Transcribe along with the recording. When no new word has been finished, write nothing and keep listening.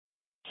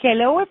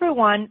Hello,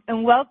 everyone,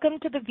 and welcome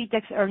to the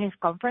VTEX earnings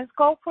conference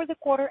call for the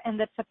quarter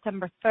ended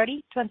September 30,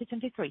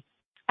 2023.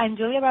 I'm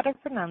Julia Barra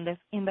Fernandez,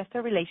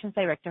 Investor Relations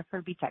Director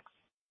for VTEX.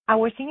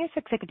 Our senior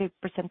executives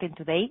presenting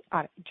today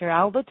are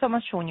Geraldo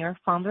Thomaz Jr.,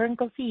 Founder and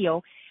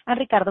Co-CEO, and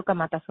Ricardo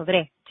Camatta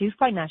Sodré, Chief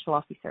Financial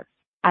Officer.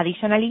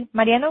 Additionally,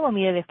 Mariano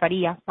Gomide de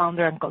Faria,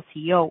 Founder and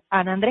Co-CEO,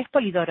 and Andrés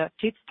Polidoro,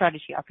 Chief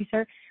Strategy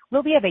Officer,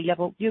 will be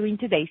available during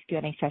today's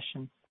Q&A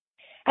session.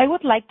 I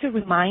would like to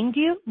remind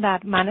you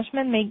that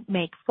management may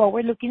make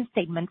forward-looking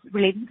statements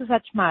relating to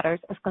such matters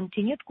as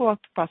continued growth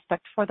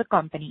prospects for the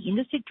company,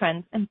 industry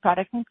trends, and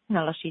product and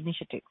technology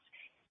initiatives.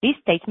 These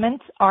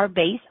statements are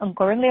based on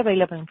currently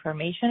available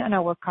information and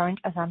our current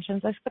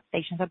assumptions,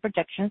 expectations, and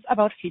projections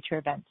about future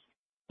events.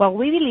 While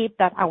we believe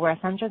that our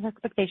assumptions,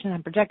 expectations,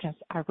 and projections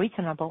are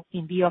reasonable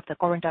in view of the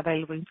current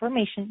available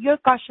information, you are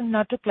cautioned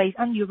not to place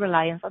undue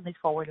reliance on these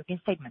forward-looking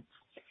statements.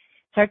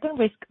 Certain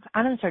risks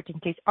and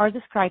uncertainties are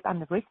described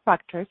under Risk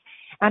Factors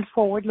and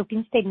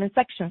Forward-Looking Statements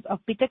sections of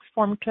VTEX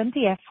Form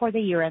 20-F for the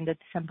year ended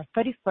December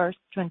 31st,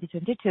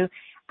 2022,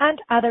 and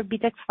other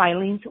VTEX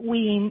filings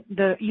within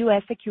the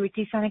U.S.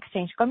 Securities and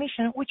Exchange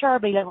Commission, which are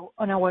available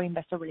on our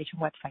investor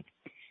relations website.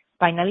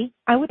 Finally,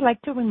 I would like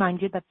to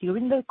remind you that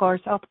during the course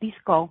of this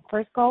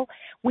first call,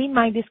 we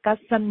might discuss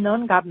some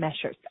non-GAAP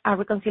measures. A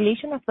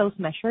reconciliation of those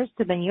measures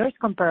to the nearest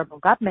comparable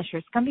GAAP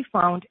measures can be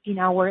found in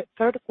our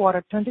third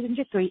quarter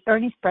 2023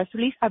 earnings press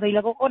release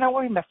available on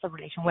our investor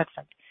relations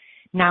website.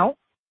 Now,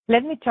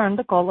 let me turn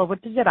the call over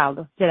to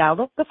Geraldo.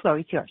 Geraldo, the floor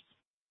is yours.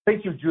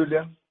 Thank you,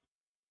 Julia.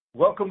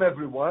 Welcome,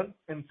 everyone,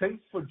 and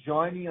thanks for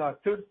joining our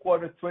third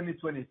quarter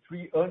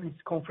 2023 earnings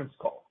conference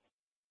call.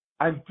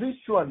 I'm pleased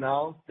to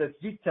announce that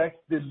VTEX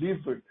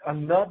delivered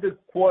another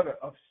quarter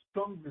of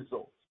strong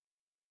results.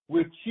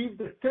 We achieved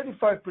a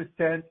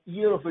 35%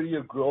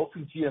 year-over-year growth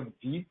in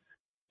GMV,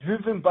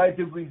 driven by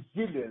the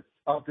resilience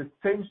of the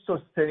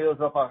same-store sales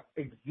of our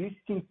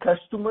existing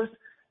customers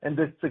and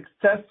the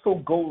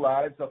successful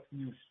go-lives of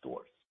new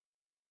stores.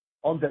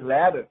 On the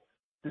latter,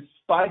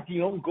 despite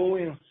the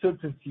ongoing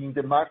uncertainty in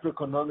the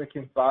macroeconomic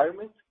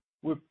environment,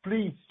 we're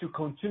pleased to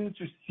continue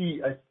to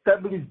see a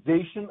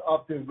stabilization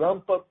of the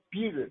ramp-up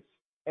periods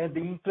and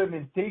the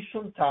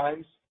implementation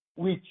times,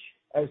 which,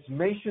 as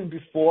mentioned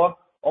before,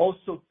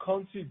 also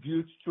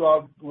contributes to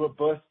our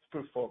robust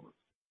performance.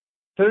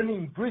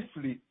 Turning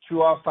briefly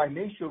to our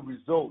financial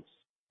results,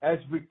 as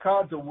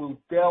Ricardo will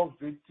delve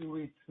into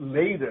it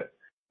later,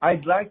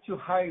 I'd like to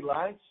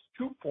highlight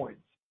 2 points.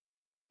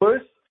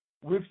 First,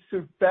 we've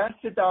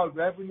surpassed our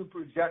revenue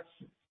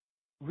projections,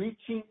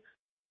 reaching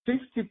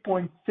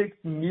 $50.6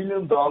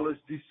 million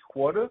this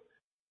quarter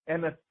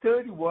and a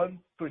 31%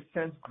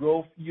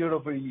 growth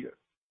year-over-year.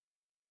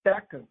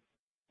 Second,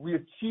 we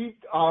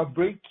achieved our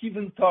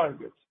break-even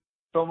target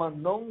from a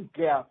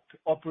non-GAAP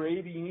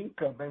operating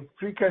income and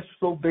free cash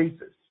flow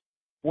basis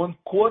 1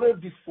 quarter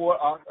before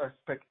our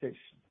expectations.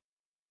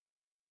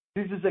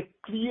 This is a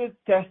clear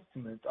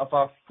testament of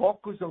our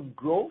focus on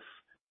growth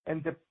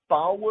and the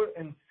power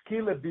and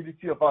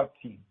scalability of our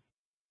team.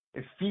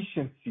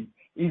 Efficiency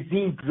is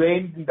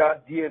ingrained in our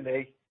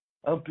DNA,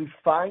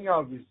 amplifying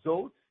our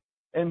results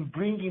and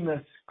bringing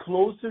us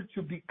closer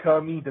to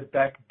becoming the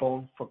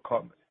backbone for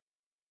commerce.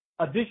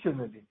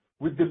 Additionally,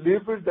 we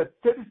delivered a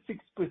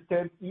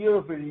 36%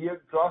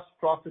 year-over-year gross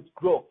profit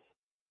growth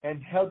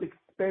and held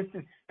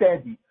expenses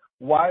steady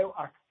while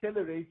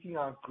accelerating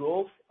our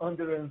growth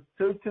under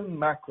uncertain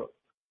macro,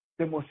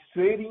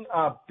 demonstrating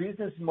our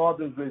business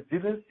model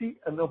resiliency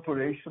and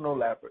operational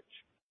leverage.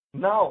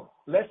 Now,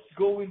 let's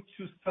go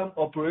into some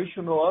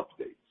operational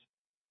updates.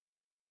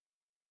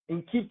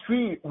 In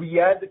Q3,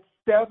 we added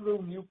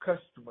several new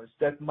customers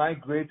that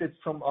migrated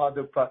from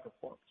other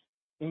platforms,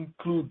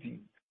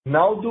 including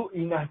Naldo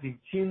in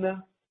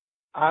Argentina,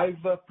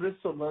 Aiva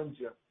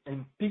Pressolândia,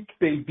 and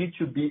PicPay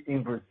B2B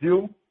in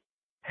Brazil,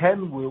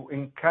 Handwheel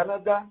in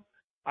Canada,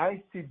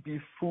 ICB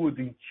Food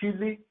in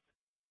Chile,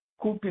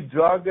 Coop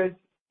Drogas,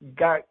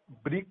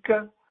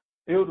 Brica,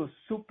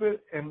 Eurosuper,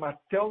 and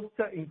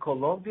Matelsa in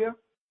Colombia,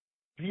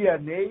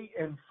 Vianney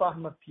and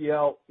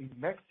Farmapiel in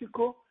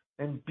Mexico,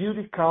 and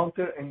Beauty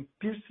Counter and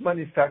Pierce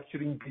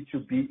Manufacturing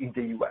B2B in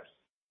the US.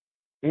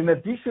 In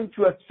addition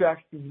to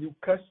attracting new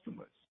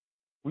customers,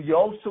 we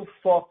also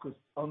focused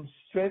on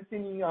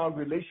strengthening our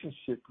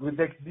relationship with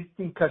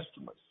existing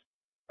customers,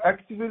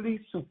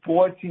 actively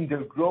supporting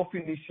their growth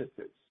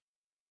initiatives.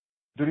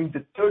 During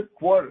the third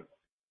quarter,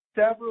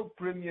 several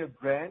premier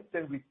brands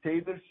and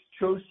retailers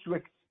chose to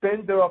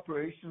expand their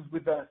operations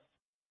with us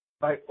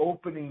by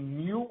opening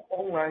new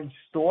online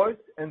stores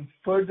and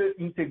further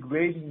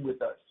integrating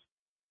with us.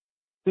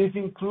 This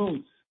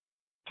includes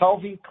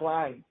Calvin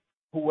Klein,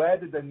 who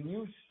added a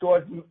new store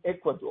in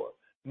Ecuador,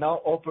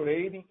 now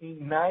operating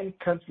in 9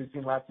 countries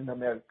in Latin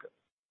America.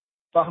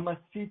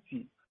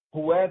 Pharmacity,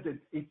 who added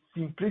its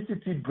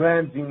Simplicity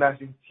brand in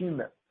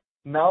Argentina,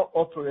 now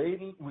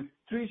operating with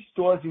 3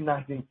 stores in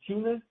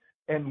Argentina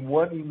and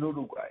 1 in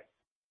Uruguay.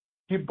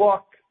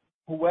 Reebok,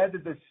 who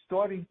added a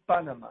store in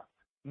Panama,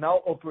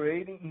 now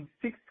operating in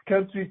 6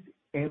 countries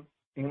in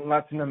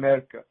Latin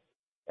America.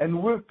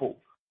 And Whirlpool,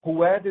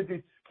 who added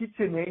its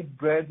KitchenAid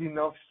brand in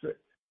Austria,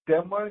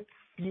 Denmark,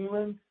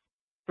 Finland,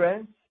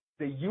 France,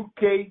 the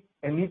UK,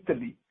 and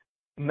Italy,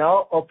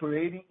 now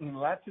operating in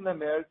Latin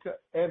America,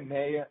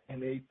 EMEA,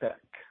 and APAC.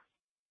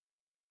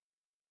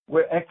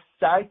 We're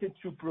excited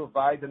to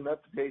provide an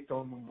update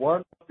on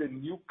one of the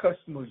new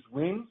customers'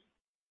 wins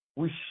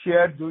we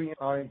shared during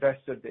our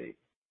Investor Day.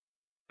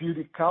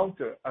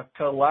 Beautycounter, a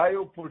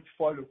Carlyle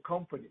portfolio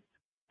company,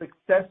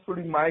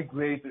 successfully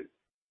migrated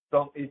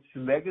from its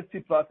legacy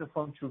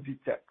platform to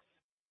VTEX.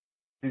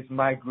 This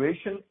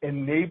migration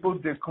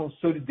enabled the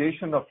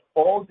consolidation of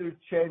all their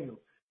channels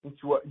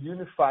into a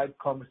unified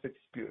commerce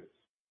experience.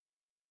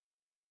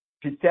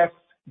 VTEX,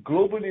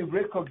 globally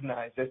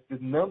recognized as the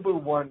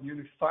 #1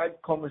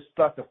 unified commerce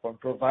platform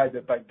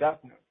provided by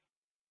Gartner,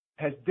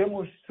 has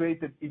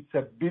demonstrated its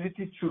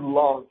ability to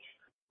launch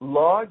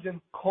large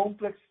and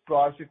complex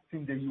projects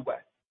in the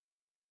U.S.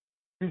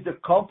 This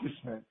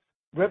accomplishment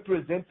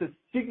represents a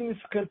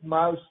significant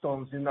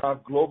milestone in our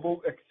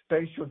global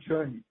expansion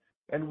journey,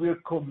 and we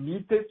are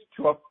committed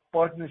to our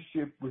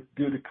partnership with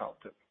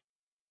Beautycounter.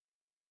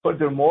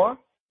 Furthermore,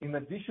 in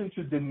addition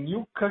to the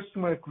new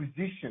customer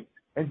acquisition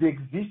and the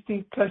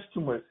existing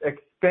customers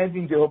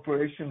expanding their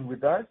operation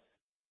with us,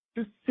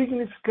 two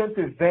significant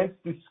events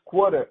this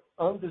quarter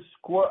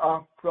underscore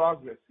our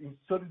progress in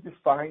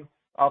solidifying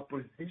our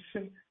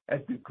position as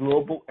the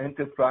global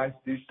enterprise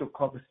digital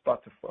commerce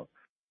platform,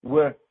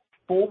 where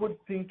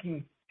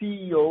forward-thinking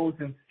CEOs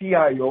and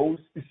CIOs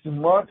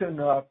smarten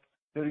up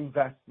their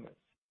investments.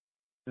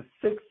 The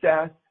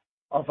success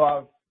of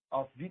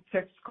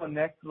VTEX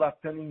Connect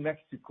Latam in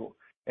Mexico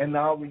and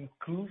our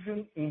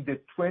inclusion in the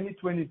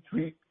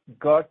 2023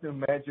 Gartner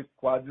Magic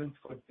Quadrant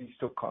for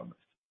Digital Commerce.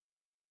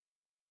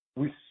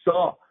 We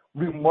saw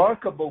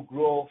remarkable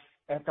growth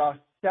at our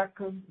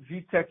second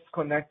VTEX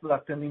Connect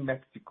Latam in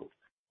Mexico,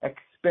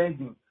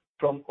 expanding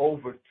from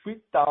over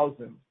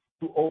 3,000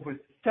 to over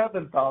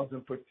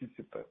 7,000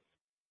 participants.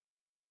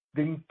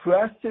 The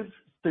impressive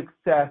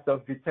success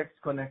of VTEX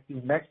Connect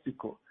in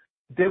Mexico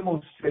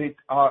demonstrates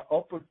our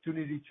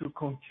opportunity to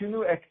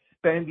continue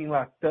expanding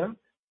Latam,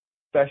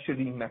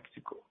 especially in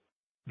Mexico.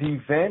 The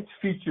event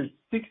featured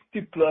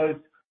 60+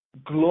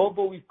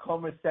 global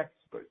e-commerce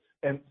experts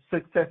and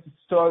success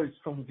stories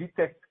from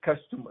VTEX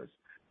customers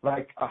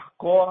like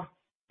Accor,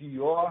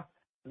 Dior,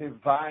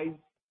 Levi's,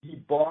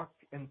 Reebok,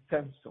 and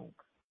Samsung.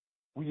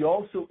 We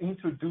also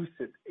introduced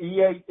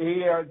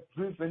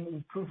AI-driven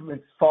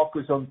improvements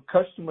focused on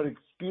customer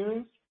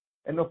experience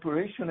and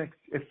operational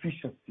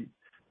efficiency,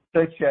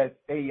 such as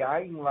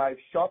AI in live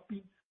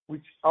shopping,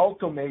 which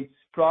automates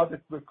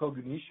product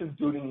recognition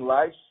during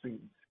live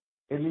streams,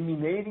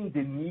 eliminating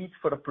the need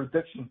for a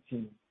production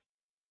team.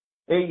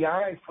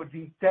 AI for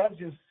the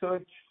intelligent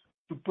search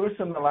to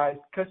personalize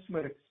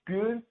customer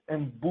experience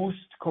and boost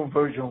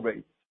conversion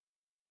rates.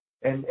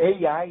 And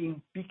AI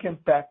in pick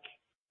and pack,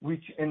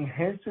 which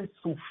enhances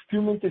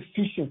fulfillment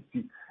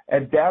efficiency,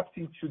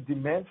 adapting to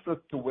demand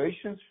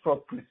fluctuations for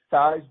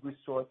precise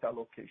resource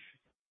allocation.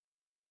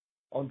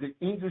 On the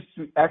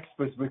industry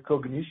experts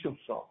recognition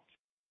front,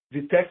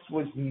 VTEX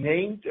was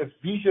named a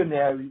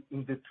visionary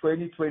in the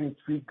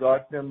 2023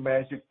 Gartner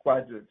Magic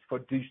Quadrant for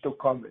Digital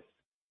Commerce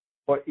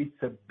for its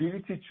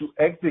ability to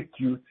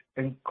execute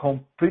and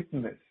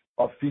completeness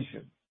of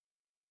vision.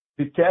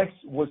 VTEX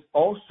was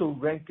also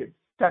ranked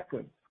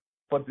second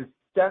for the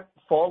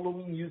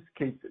following use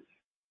cases: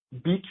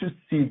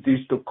 B2C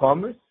digital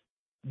commerce,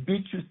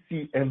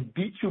 B2C and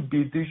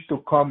B2B digital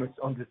commerce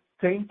on the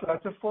same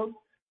platform,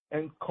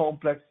 and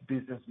complex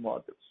business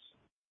models.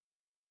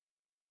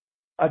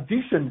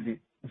 Additionally,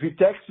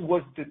 VTEX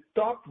was the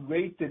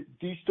top-rated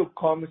digital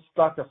commerce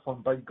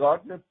platform by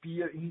Gartner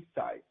Peer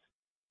Insights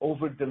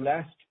over the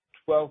last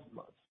 12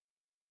 months.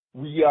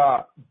 We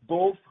are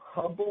both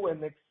humble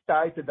and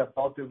excited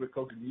about the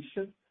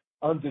recognition,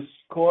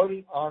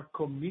 underscoring our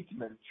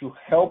commitment to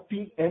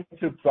helping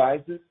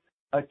enterprises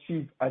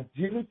achieve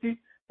agility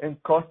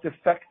and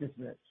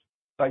cost-effectiveness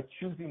by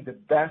choosing the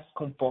best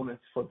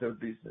components for their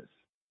business.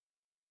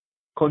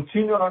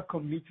 Continue our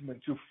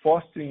commitment to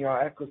fostering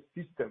our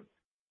ecosystem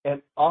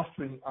and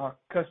offering our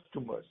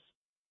customers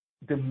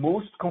the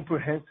most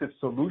comprehensive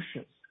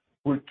solutions.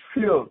 We're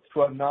thrilled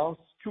to announce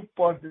two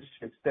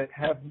partnerships that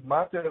have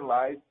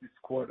materialized this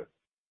quarter.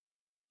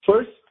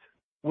 First,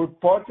 we're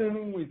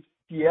partnering with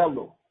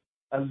Cielo,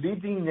 a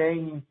leading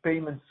name in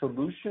payment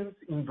solutions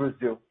in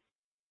Brazil.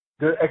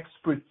 Their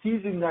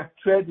expertise in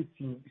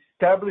accrediting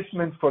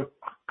establishment for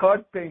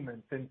card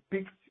payments and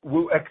PIX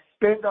will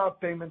expand our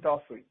payment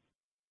offering,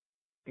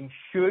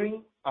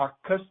 ensuring our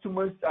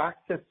customers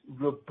access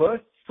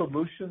robust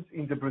solutions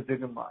in the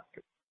Brazilian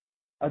market.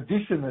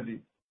 Additionally,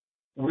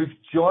 we've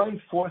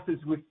joined forces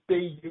with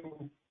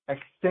PayU,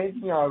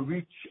 extending our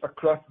reach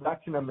across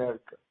Latin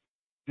America.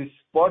 These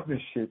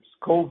partnerships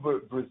cover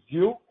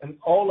Brazil and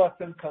all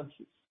Latin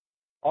countries,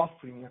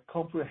 offering a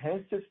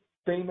comprehensive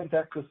payment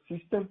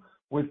ecosystem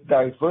with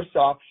diverse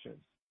options,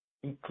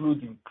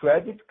 including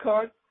credit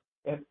cards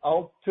and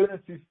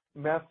alternative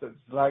methods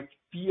like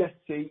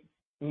PSA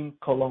in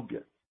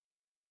Colombia.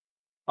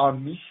 Our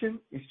mission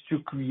is to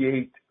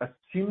create a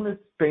seamless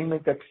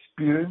payment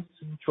experience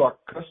to our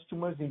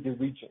customers in the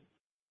region.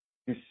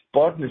 These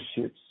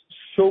partnerships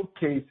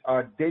showcase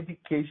our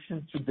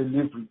dedication to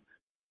delivering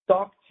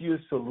top-tier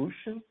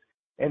solutions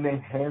and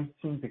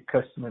enhancing the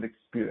customer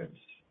experience.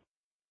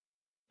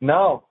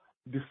 Now,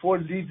 before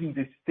leaving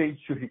the stage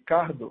to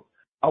Ricardo,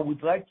 I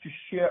would like to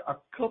share a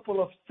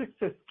couple of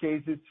success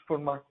cases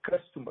from our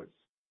customers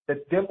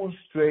that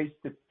demonstrate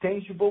the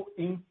tangible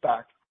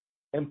impact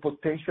and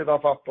potential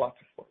of our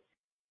platform.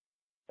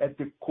 At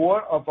the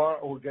core of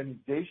our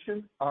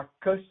organization, our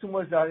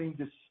customers are in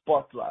the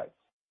spotlight,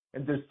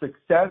 and their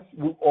success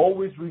will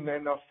always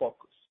remain our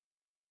focus.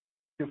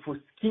 The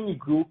Foschini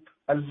Group,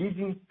 a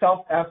leading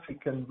South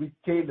African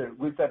retailer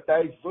with a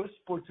diverse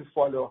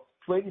portfolio of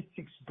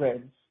 26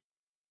 brands,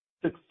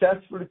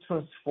 successfully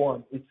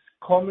transformed its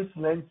commerce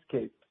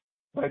landscape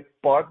by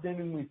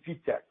partnering with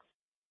VTEX.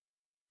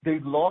 They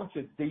launched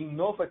the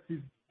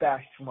innovative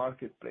Bash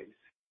marketplace,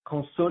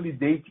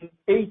 consolidating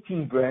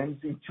 18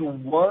 brands into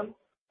one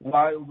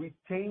while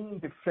retaining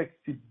the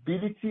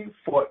flexibility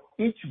for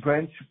each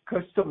brand to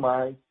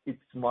customize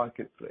its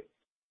marketplace.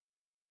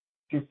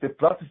 Since the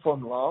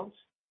platform launch,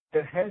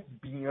 there has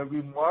been a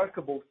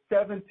remarkable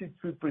 73%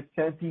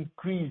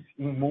 increase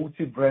in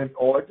multi-brand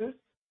orders,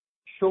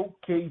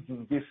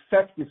 showcasing the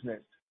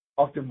effectiveness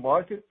of the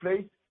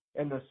marketplace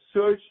and a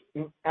surge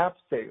in app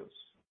sales,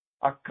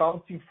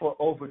 accounting for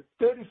over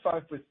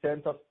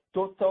 35% of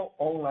total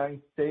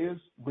online sales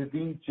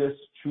within just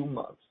 2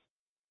 months.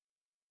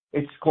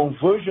 Its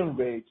conversion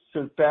rate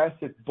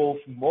surpassed both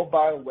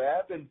mobile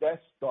web and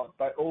desktop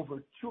by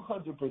over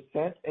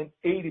 200% and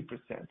 80%,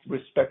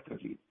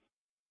 respectively.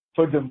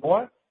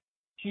 Furthermore,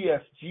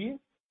 TFG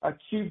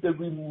achieved a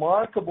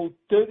remarkable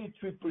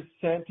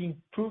 33%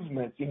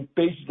 improvement in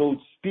page load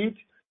speed,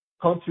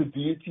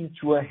 contributing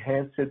to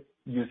enhanced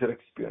user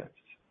experience.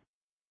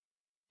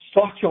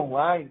 Sorte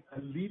Online,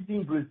 a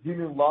leading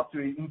Brazilian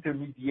lottery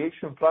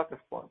intermediation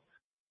platform,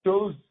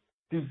 chose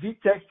the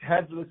VTEX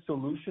headless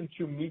solution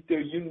to meet their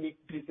unique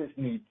business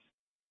needs.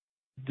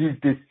 This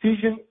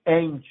decision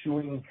aimed to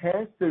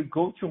enhance their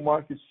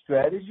go-to-market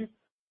strategy,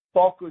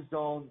 focused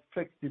on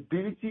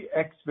flexibility,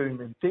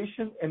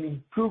 experimentation, and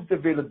improved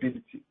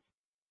availability.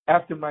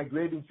 After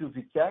migrating to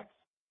VTEX,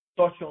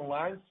 Sorte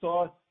Online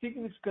saw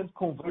significant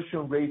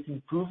conversion rate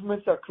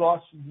improvements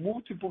across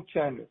multiple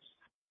channels,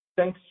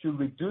 thanks to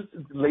reduced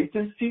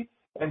latency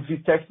and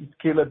VTEX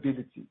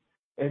scalability,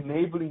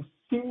 enabling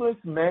seamless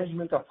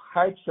management of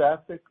high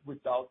traffic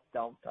without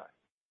downtime.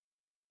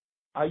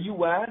 A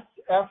U.S.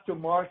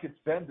 aftermarket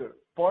vendor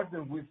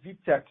partnered with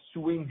VTEX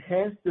to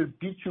enhance their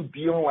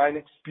B2B online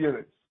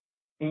experience,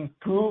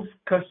 improve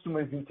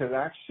customers'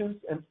 interactions,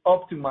 and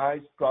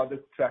optimize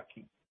product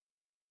tracking.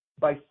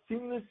 By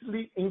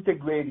seamlessly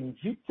integrating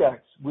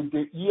VTEX with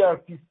their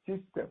ERP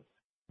system,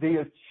 they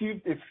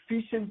achieved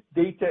efficient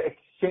data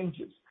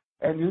exchanges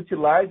and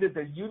utilized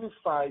a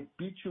unified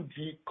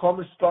B2B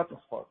commerce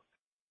platform,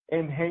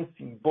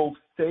 enhancing both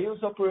sales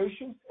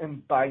operations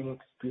and buying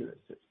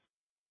experiences.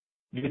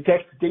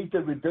 VTEX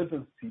data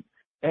redundancy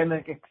and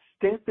an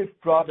extensive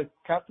product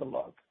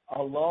catalog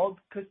allowed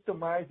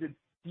customized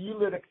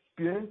dealer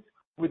experience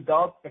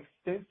without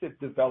extensive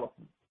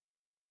development.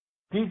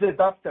 This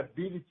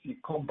adaptability,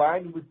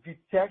 combined with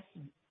VTEX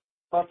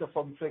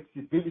platform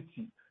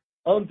flexibility,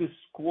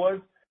 underscores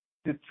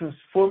the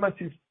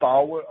transformative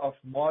power of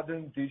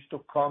modern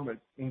digital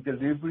commerce in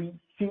delivering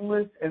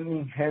seamless and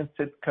enhanced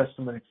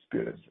customer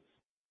experiences.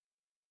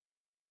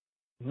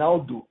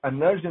 Naldo,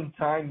 an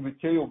Argentine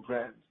retail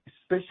brand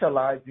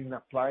specialized in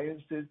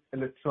appliances,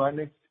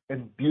 electronics,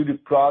 and beauty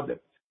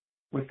products,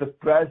 with a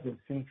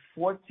presence in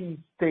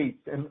 14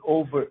 states and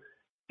over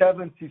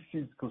 70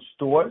 physical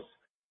stores,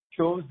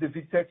 chose the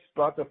VTEX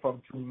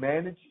platform to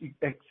manage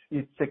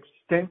its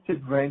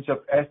extensive range of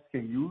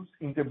SKUs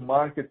in the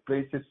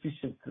marketplace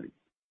efficiently.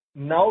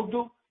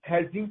 Naldo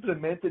has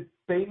implemented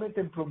payment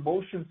and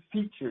promotion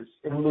features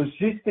and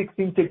logistics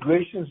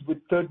integrations with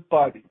third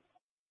parties,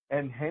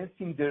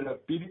 enhancing their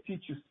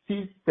ability to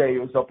seize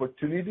sales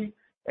opportunity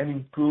and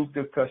improve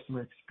their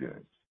customer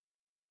experience.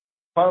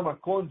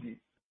 Farmaconde,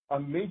 a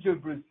major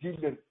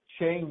Brazilian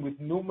chain with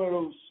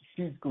numerous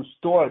physical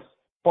stores,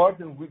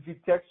 partnered with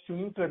VTEX to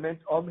implement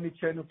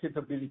omnichannel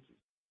capabilities.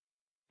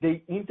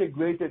 They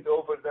integrated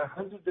over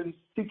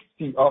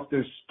 160 of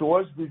their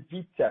stores with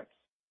VTEX,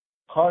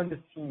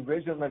 harnessing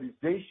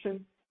regionalization,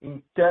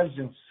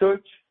 intelligent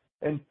search,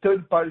 and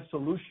third-party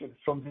solutions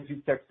from the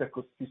VTEX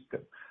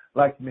ecosystem,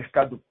 like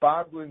Mercado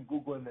Pago and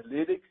Google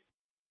Analytics,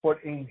 for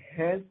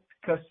enhanced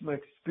customer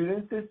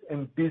experiences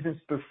and business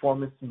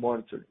performance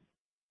monitoring.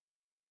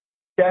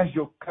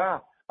 Sergio K,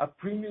 a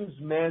premium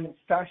men's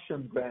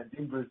fashion brand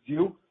in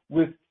Brazil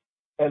with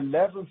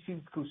 11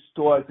 physical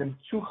stores and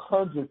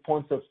 200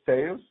 points of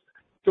sales,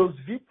 chose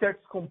VTEX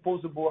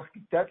composable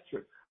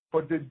architecture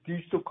for their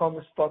digital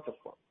commerce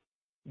platform.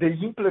 They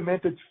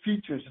implemented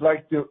features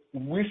like the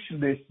wish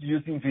list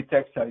using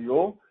VTEX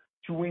IO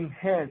to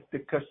enhance the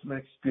customer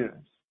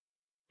experience.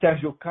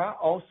 Sergio K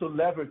also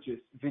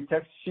leverages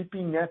VTEX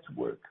shipping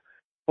network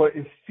for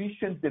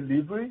efficient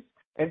deliveries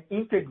and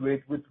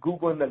integrate with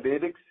Google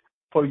Analytics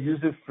for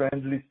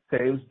user-friendly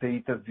sales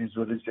data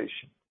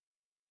visualization.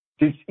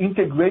 This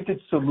integrated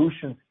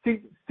solution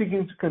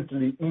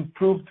significantly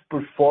improved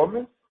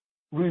performance,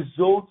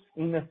 results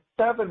in a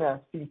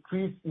 7x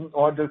increase in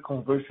order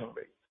conversion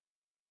rate,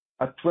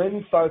 a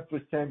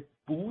 25%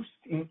 boost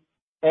in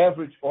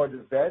average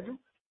order value,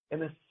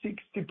 and a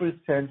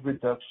 60%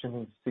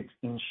 reduction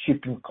in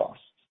shipping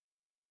costs.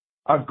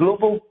 A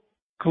global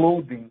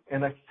clothing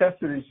and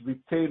accessories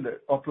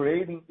retailer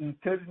operating in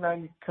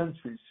 39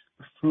 countries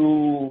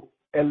through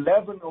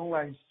 11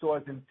 online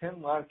stores and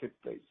 10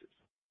 marketplaces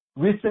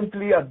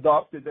recently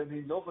adopted an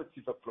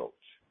innovative approach.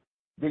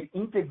 They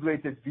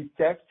integrated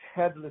VTEX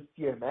headless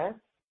CMS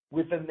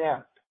with an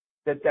app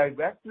that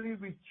directly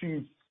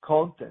retrieves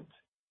content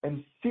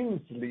and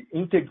seamlessly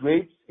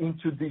integrates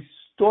into the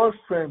store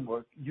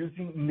framework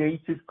using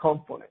native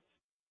components.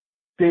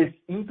 This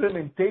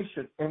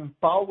implementation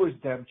empowers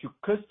them to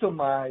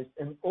customize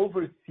and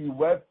oversee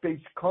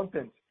web-based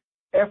content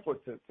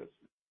effortlessly,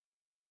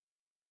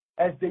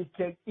 as they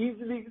can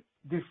easily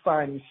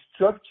define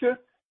structure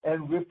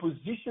and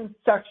reposition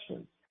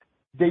sections.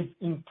 They've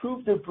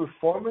improved their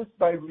performance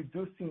by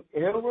reducing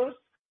errors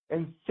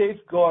and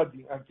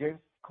safeguarding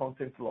against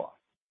content loss.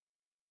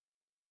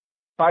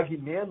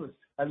 PagMenos,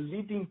 a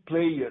leading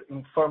player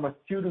in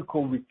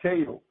pharmaceutical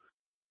retail,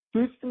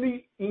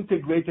 swiftly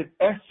integrated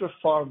Extra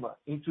Pharma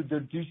into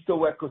their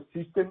digital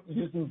ecosystem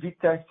using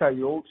VTEX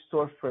IO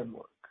store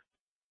framework.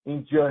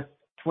 In just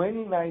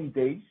 29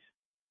 days,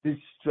 this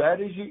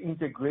strategy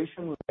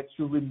integration led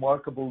to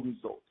remarkable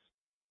results.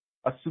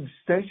 A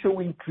substantial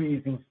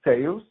increase in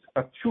sales,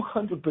 a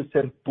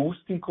 200% boost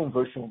in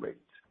conversion rates,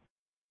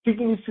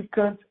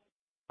 significant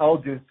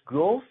audience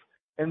growth,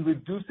 and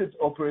reduced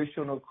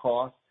operational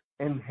costs,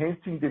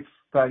 enhancing the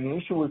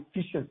financial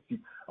efficiency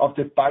of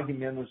the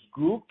PagMenos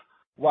group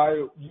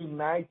while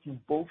uniting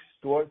both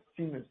stores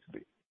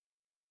seamlessly.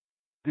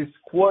 This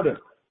quarter,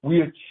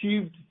 we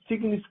achieved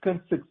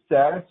significant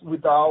success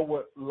with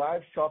our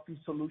live shopping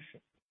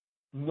solution.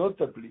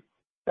 Notably,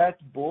 Pet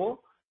Bo,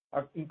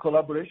 in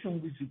collaboration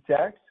with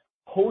VTEX,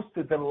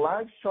 hosted a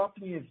live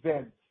shopping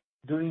event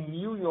during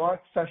New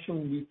York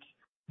Fashion Week,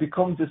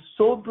 becoming the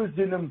sole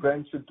Brazilian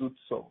brand to do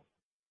so.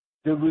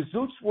 The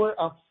results were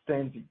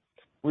outstanding,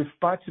 with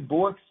Pet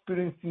Bo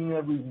experiencing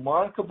a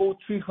remarkable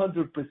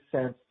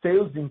 300%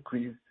 sales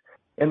increase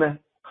and a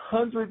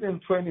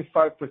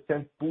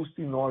 125% boost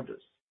in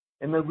orders,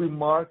 and a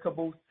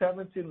remarkable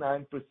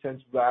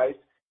 79% rise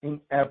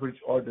in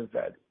average order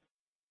value.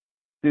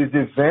 This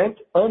event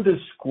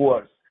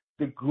underscores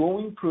the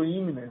growing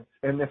preeminence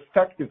and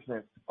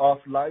effectiveness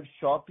of live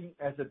shopping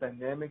as a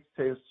dynamic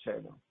sales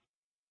channel.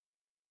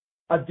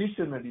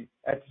 Additionally,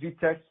 at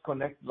VTEX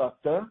Connect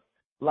Latam,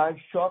 live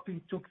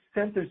shopping took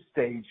center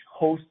stage,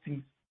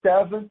 hosting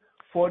 7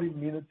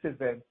 40-minute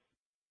events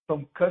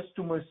from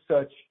customers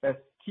such as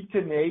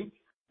KitchenAid,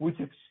 which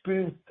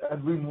experienced a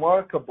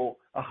remarkable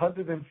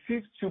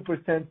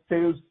 152%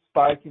 sales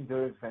spike in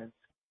their events.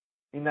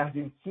 In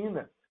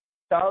Argentina,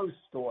 Star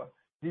Store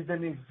did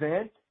an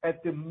event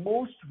at the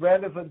most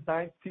relevant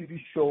night TV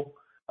show,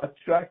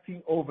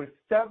 attracting over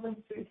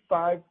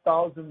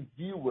 75,000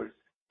 viewers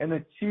and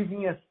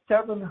achieving a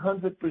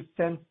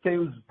 700%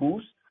 sales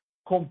boost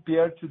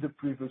compared to the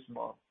previous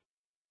month.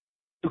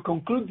 To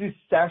conclude this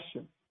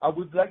session, I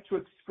would like to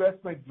express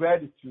my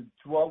gratitude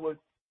to our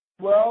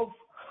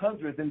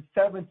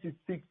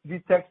 1,276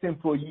 VTEX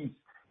employees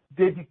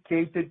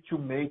dedicated to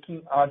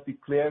making our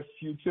declared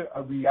future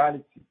a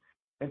reality,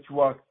 and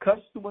to our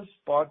customers,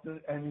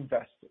 partners, and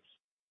investors.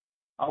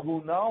 I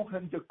will now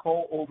hand the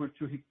call over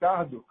to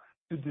Ricardo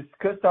to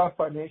discuss our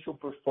financial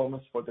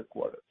performance for the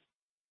quarter.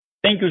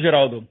 Thank you,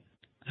 Geraldo.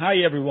 Hi,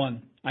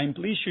 everyone. I'm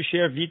pleased to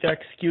share VTEX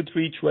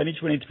Q3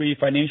 2023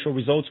 financial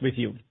results with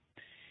you.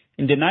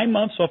 In the 9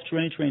 months of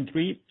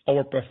 2023,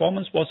 our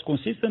performance was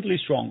consistently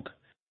strong,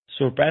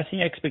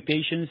 surpassing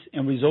expectations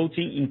and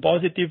resulting in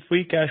positive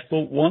free cash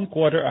flow 1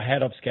 quarter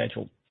ahead of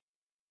schedule.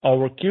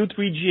 Our Q3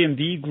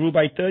 GMV grew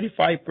by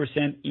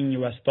 35% in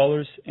US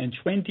dollars and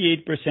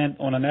 28%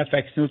 on an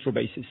FX neutral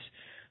basis,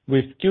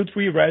 with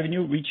Q3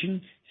 revenue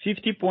reaching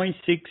 $50.6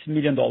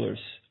 million,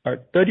 a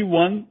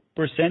 31%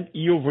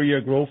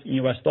 year-over-year growth in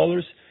US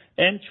dollars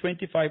and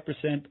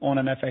 25% on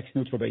an FX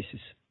neutral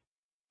basis.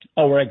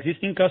 Our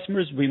existing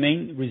customers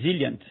remain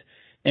resilient,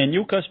 and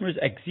new customers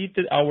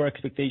exceeded our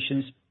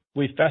expectations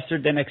with faster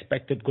than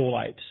expected go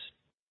lives.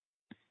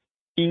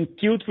 In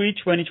Q3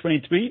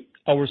 2023,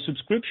 our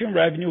subscription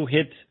revenue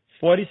hit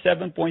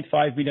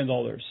 $47.5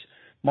 million,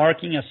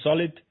 marking a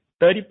solid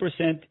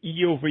 30%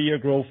 year-over-year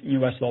growth in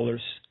US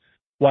dollars,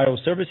 while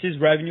services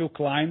revenue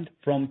climbed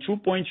from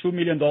 $2.2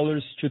 million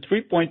to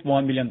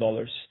 $3.1 million,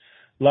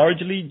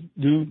 largely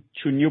due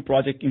to new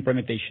project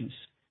implementations.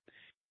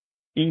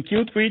 In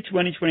Q3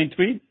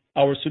 2023,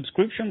 our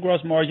subscription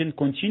gross margin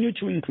continued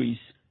to increase.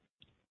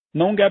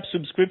 Non-GAAP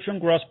subscription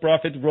gross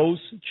profit rose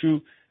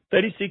to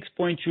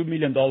 $36.2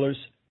 million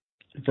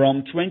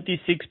from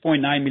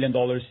 $26.9 million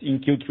in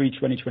Q3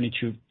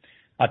 2022,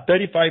 a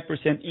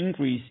 35%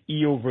 increase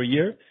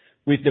year-over-year,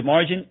 with the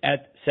margin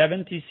at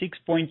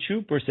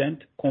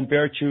 76.2%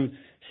 compared to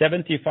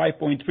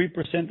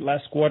 75.3%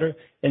 last quarter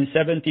and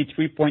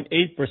 73.8%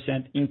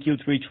 in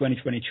Q3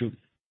 2022.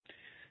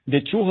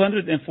 The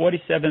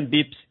 247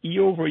 BPS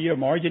year-over-year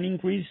margin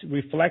increase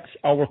reflects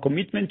our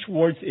commitment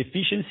towards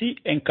efficiency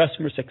and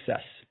customer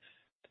success.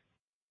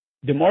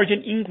 The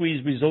margin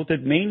increase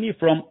resulted mainly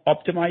from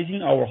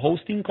optimizing our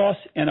hosting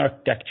costs and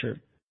architecture.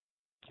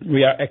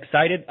 We are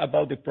excited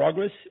about the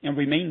progress and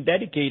remain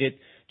dedicated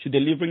to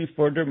delivering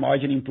further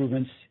margin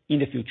improvements in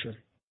the future.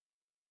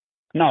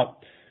 Now,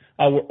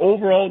 our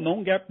overall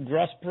non-GAAP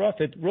gross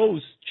profit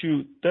rose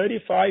to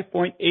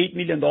 $35.8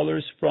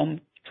 million from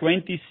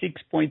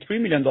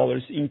 $26.3 million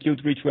in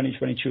Q3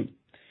 2022,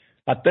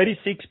 a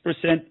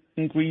 36%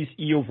 increase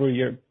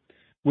year-over-year,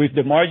 with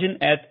the margin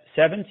at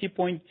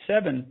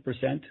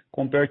 70.7%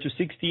 compared to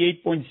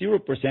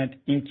 68.0%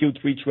 in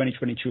Q3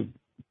 2022.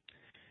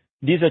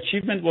 This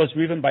achievement was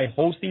driven by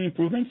hosting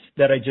improvements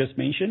that I just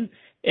mentioned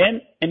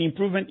and an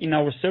improvement in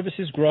our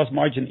services gross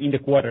margin in the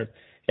quarter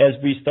as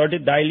we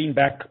started dialing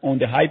back on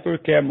the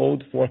hypercare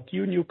mode for key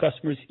new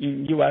customers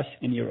in US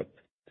and Europe.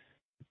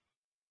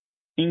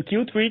 In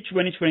Q3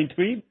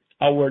 2023,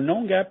 our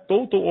non-GAAP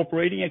total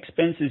operating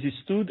expenses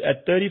stood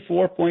at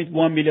 $34.1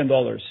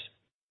 million,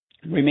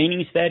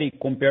 remaining steady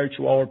compared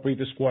to our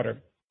previous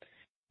quarter.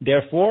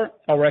 Therefore,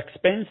 our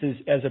expenses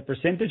as a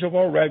percentage of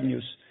our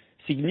revenues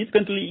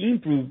significantly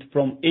improved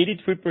from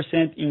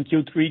 83% in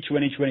Q3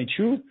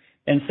 2022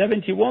 and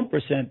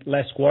 71%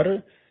 last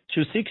quarter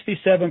to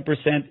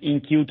 67%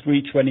 in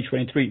Q3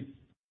 2023,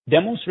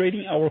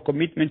 demonstrating our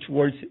commitment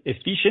towards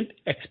efficient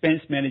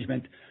expense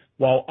management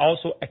while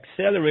also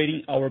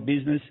accelerating our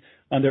business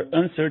under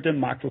uncertain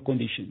macro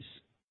conditions.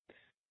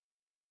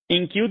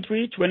 In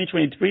Q3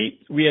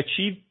 2023, we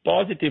achieved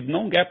positive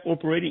non-GAAP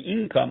operating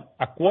income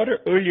a quarter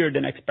earlier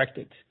than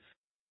expected.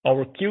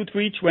 Our Q3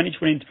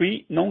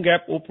 2023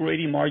 non-GAAP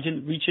operating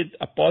margin reached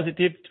a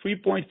positive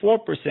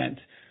 3.4%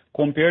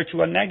 compared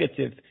to a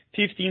negative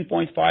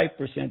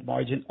 15.5%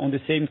 margin on the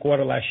same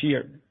quarter last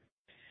year.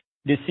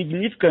 The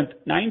significant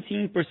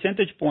 19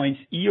 percentage points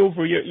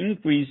year-over-year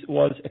increase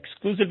was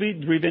exclusively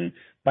driven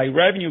by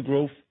revenue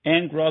growth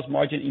and gross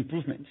margin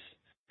improvements,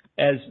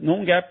 as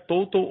non-GAAP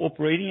total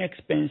operating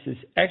expenses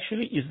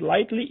actually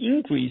slightly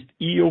increased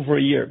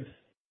year-over-year.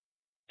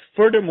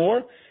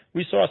 Furthermore,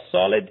 we saw a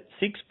solid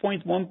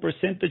 6.1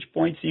 percentage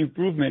points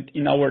improvement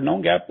in our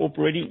non-GAAP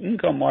operating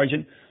income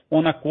margin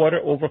on a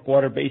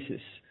quarter-over-quarter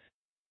basis.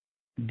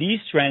 These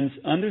trends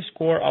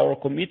underscore our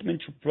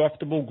commitment to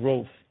profitable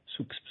growth,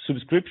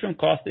 subscription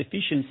cost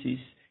efficiencies,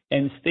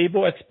 and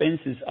stable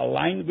expenses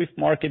aligned with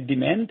market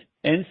demand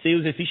and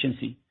sales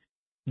efficiency,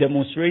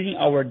 demonstrating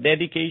our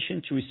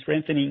dedication to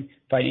strengthening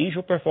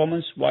financial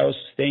performance while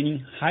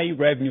sustaining high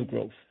revenue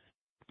growth.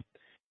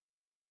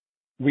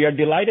 We are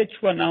delighted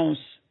to announce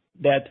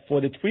that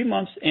for the 3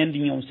 months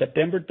ending on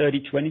September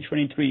 30,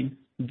 2023,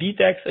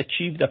 VTEX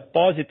achieved a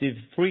positive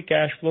free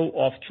cash flow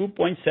of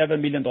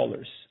 $2.7 million.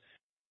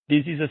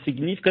 This is a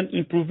significant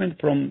improvement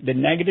from the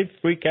negative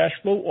free cash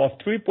flow of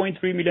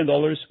 $3.3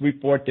 million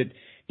reported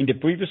in the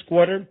previous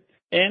quarter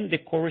and the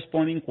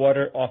corresponding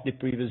quarter of the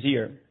previous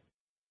year.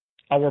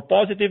 Our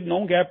positive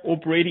non-GAAP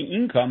operating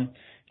income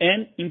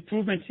and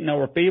improvements in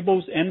our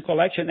payables and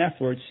collection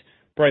efforts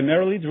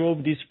primarily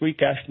drove this free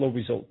cash flow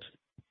result.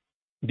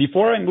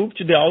 Before I move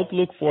to the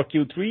outlook for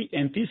Q3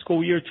 and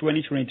fiscal year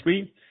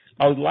 2023,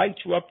 I would like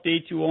to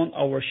update you on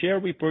our share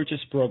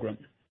repurchase program.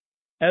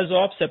 As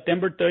of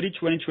September 30,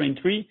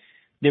 2023,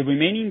 the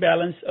remaining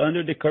balance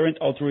under the current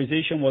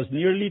authorization was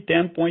nearly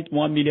 $10.1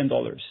 million.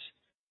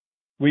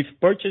 We've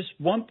purchased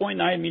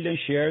 1.9 million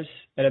shares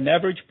at an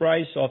average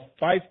price of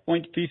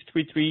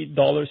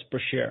 $5.53 per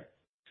share.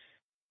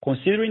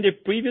 Considering the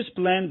previous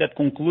plan that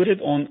concluded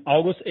on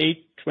August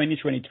 8,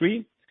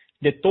 2023,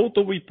 the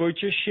total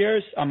repurchase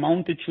shares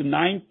amounted to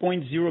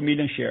 9.0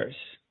 million shares,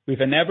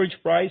 with an average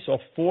price of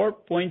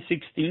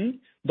 $4.16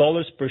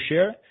 per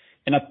share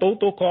and a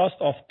total cost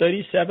of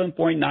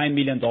 $37.9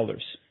 million.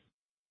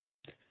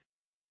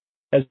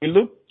 As we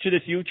look to the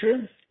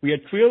future, we are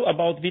thrilled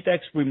about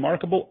VTEX's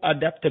remarkable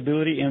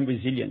adaptability and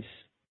resilience.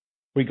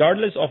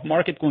 Regardless of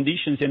market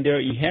conditions and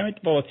their inherent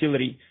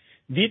volatility,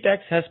 VTEX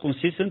has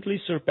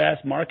consistently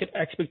surpassed market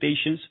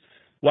expectations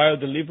while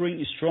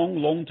delivering strong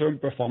long-term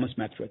performance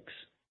metrics.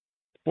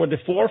 For the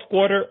fourth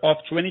quarter of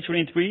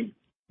 2023,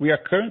 we are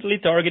currently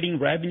targeting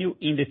revenue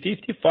in the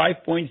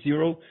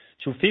 $55.0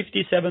 to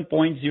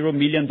 $57.0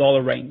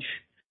 million range,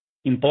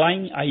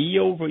 implying a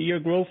year-over-year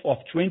growth of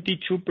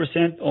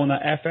 22% on a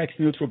FX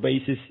neutral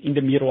basis in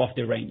the middle of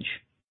the range.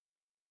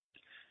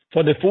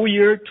 For the full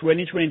year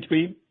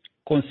 2023,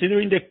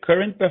 considering the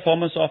current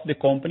performance of the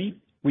company,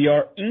 we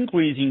are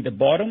increasing the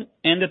bottom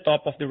and the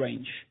top of the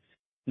range,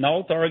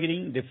 now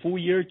targeting the full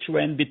year to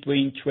end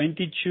between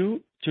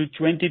 22 to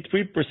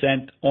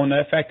 23% on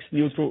FX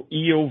neutral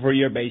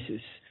year-over-year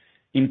basis,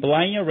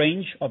 implying a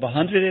range of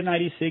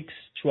 $196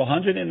 to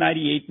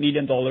 $198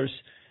 million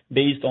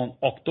based on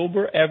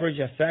October average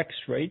FX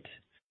rate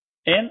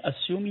and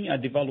assuming a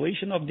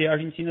devaluation of the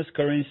Argentina's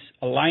currency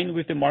aligned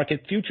with the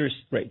market futures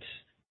rates.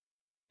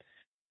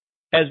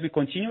 As we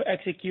continue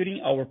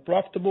executing our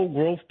profitable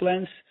growth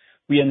plans,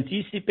 we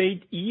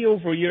anticipate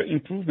year-over-year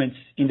improvements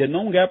in the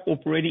non-GAAP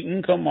operating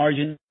income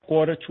margin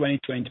quarter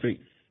 2023.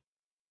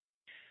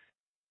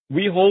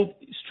 We hold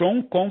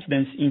strong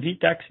confidence in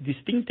VTEX's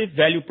distinctive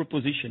value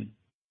proposition,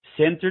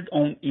 centered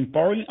on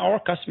empowering our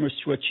customers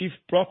to achieve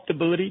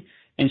profitability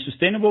and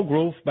sustainable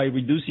growth by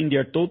reducing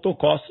their total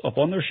cost of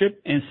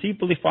ownership and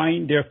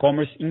simplifying their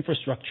commerce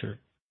infrastructure.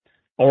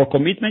 Our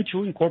commitment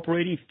to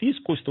incorporating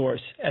physical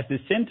stores as the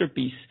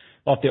centerpiece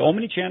of the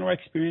omnichannel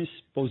experience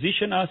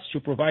position us to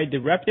provide the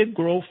rapid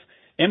growth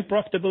and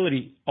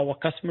profitability our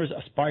customers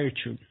aspire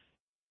to.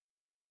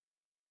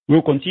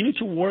 We'll continue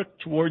to work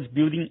towards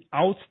building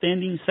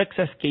outstanding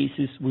success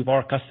cases with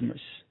our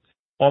customers,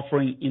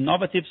 offering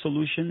innovative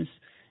solutions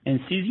and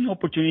seizing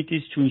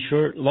opportunities to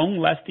ensure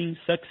long-lasting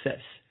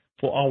success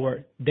for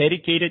our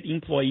dedicated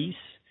employees,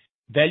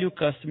 value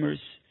customers,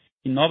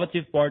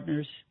 innovative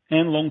partners,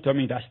 and long-term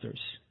investors.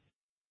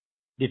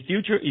 The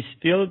future is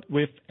filled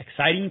with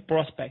exciting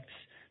prospects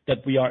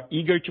that we are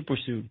eager to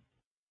pursue.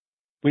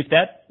 With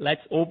that,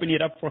 let's open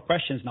it up for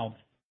questions now.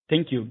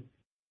 Thank you.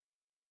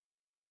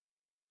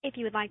 If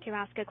you would like to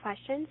ask a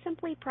question,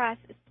 simply press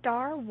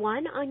star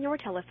one on your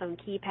telephone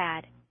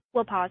keypad.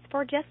 We'll pause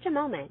for just a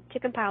moment to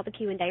compile the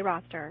Q&A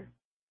roster.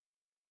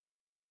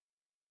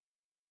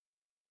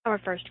 Our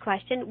first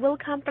question will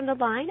come from the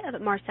line of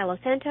Marcelo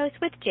Santos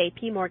with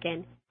JP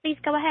Morgan. Please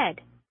go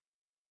ahead.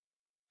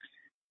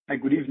 Hi,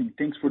 good evening.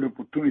 Thanks for the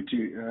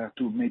opportunity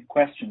to make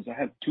questions. I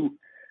have two.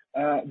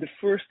 The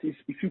first is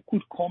if you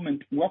could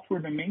comment, what were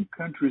the main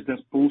countries that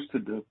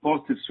posted a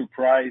positive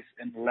surprise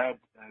and led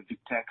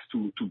VTEX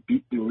to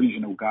beat the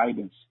original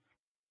guidance?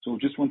 So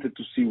just wanted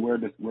to see where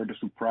the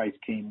surprise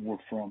came more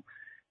from.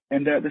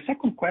 And the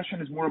second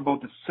question is more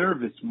about the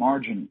service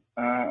margin.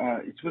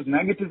 It was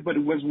negative, but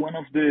it was one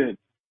of the,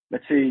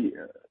 let's say,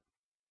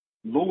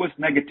 lowest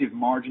negative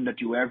margin that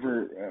you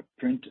ever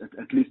print,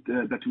 at least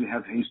that we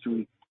have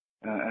history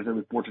as a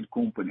reported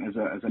company, as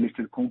a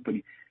listed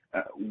company.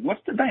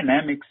 What's the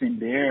dynamics in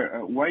there?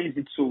 Why is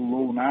it so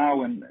low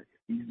now? And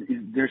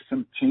is there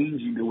some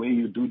change in the way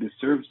you do the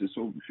services?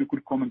 So if you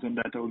could comment on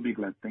that, I would be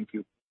glad. Thank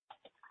you.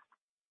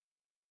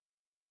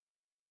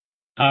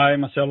 Hi,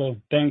 Marcelo.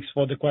 Thanks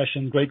for the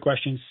question. Great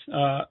questions.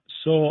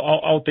 So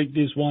I'll take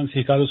these ones.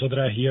 Ricardo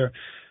Sodré here.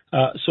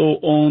 So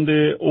on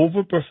the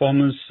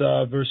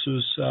overperformance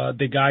versus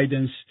the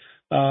guidance,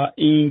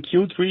 in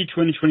Q3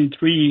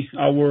 2023,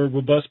 our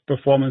robust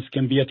performance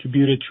can be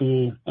attributed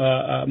to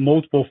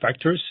multiple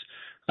factors,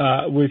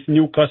 with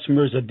new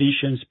customers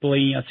additions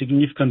playing a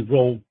significant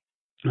role,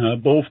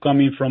 both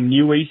coming from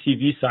new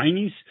ACV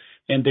signings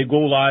and the go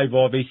live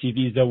of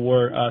ACVs that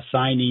were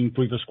signed in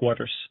previous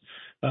quarters.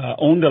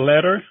 On the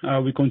latter,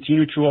 we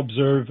continue to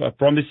observe a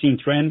promising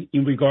trend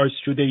in regards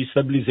to the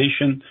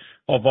stabilization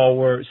of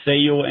our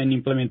sale and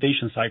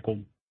implementation cycle,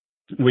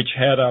 which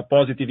had a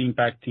positive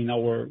impact in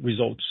our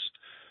results.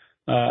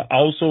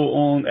 Also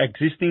on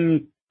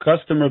existing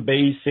customer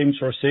base,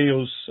 same-store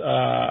sales,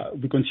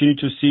 we continue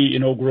to see,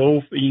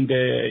 growth in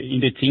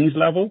the teens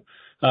level,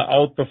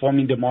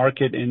 outperforming the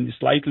market and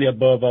slightly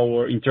above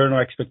our internal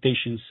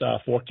expectations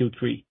for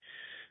Q3.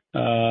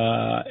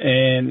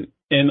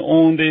 And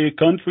on the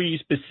country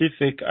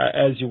specific,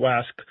 as you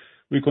ask,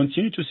 we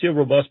continue to see a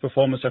robust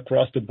performance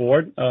across the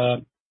board.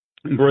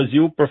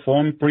 Brazil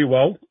performed pretty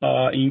well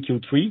in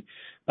Q3.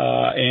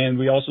 And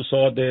we also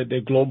saw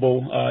the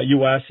global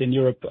US and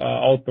Europe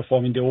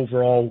outperforming the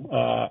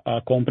overall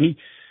company.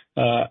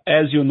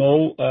 As you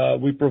know,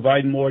 we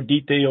provide more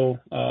detailed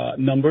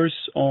numbers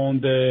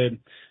on the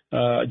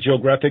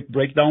geographic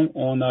breakdown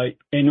on an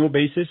annual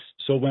basis.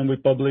 So when we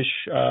publish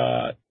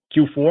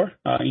Q4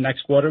 in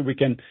next quarter, we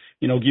can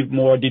give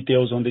more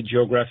details on the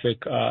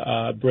geographic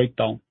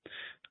breakdown.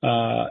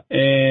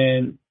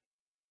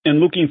 And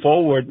looking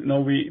forward,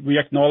 we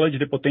acknowledge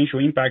the potential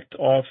impact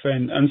of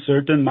an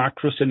uncertain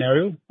macro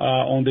scenario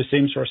on the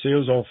same-store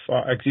sales of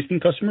existing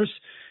customers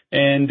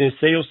and the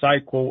sales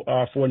cycle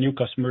for new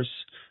customers.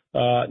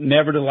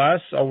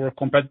 Nevertheless, our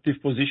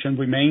competitive position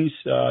remains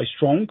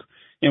strong,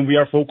 and we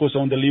are focused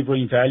on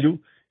delivering value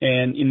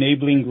and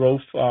enabling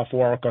growth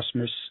for our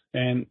customers.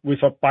 And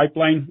with a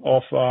pipeline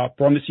of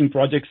promising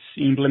projects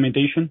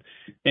implementation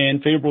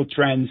and favorable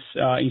trends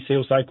in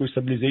sales cycle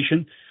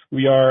stabilization,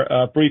 we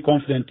are pretty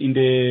confident in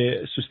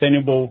the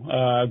sustainable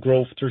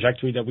growth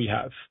trajectory that we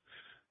have.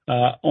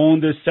 On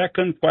the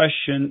second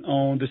question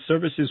on the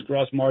services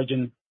gross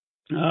margin,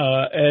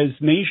 as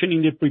mentioned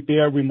in the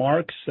prepared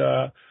remarks,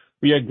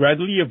 we are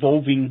gradually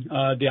evolving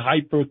the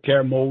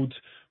hypercare mode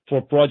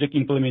for project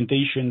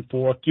implementation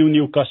for key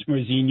new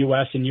customers in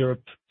US and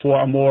Europe for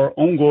a more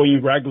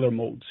ongoing regular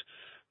mode.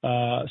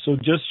 So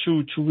just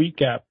to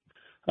recap,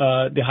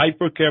 the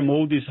hypercare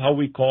mode is how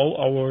we call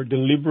our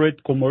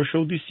deliberate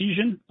commercial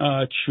decision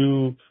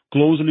to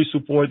closely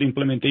support the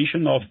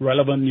implementation of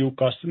relevant new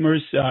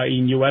customers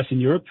in US and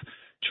Europe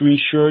to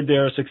ensure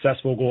their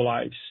successful go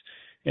lives.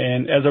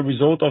 And as a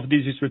result of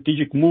this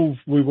strategic move,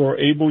 we were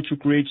able to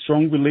create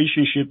strong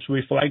relationships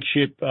with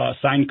flagship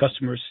signed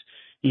customers,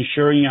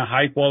 ensuring a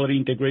high-quality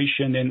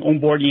integration and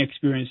onboarding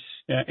experience,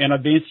 and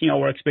advancing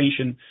our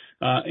expansion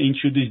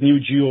into these new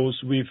geos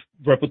with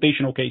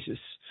reputational cases.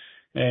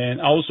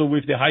 And also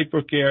with the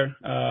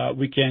hypercare,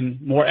 we can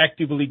more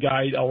actively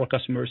guide our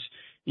customers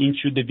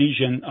into the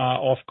vision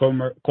of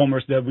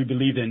commerce that we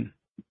believe in.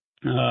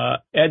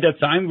 At that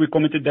time, we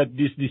commented that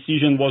this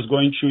decision was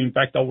going to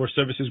impact our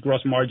services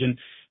gross margin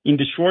in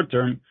the short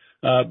term,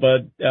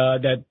 but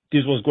that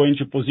this was going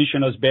to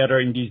position us better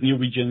in these new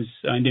regions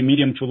in the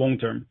medium to long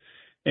term.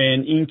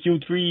 And in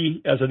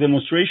Q3, as a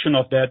demonstration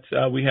of that,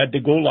 we had the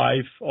go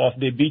live of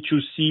the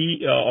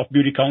B2C of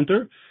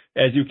Beautycounter,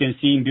 as you can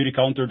see in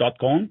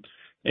beautycounter.com,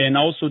 and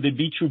also the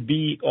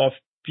B2B of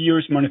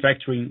Pierce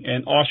Manufacturing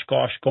and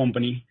Oshkosh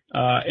Company.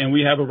 And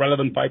we have a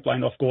relevant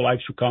pipeline of go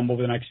lives to come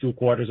over the next 2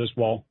 quarters as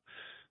well.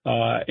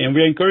 And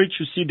we are encouraged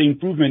to see the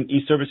improvement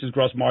in services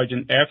gross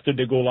margin after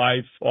the go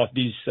live of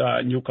these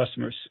new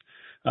customers.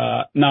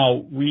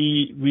 Now,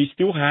 we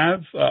still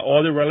have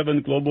other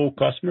relevant global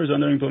customers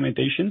under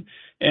implementation,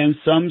 and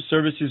some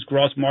services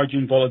gross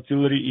margin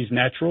volatility is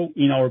natural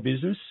in our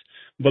business.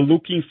 But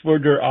looking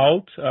further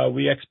out,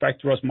 we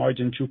expect gross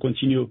margin to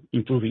continue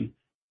improving.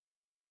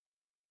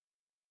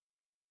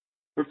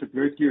 Perfect.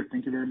 Very clear.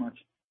 Thank you very much.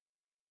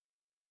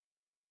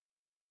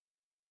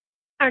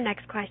 Our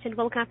next question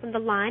will come from the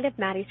line of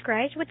Maddie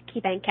Scratch with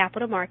KeyBanc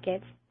Capital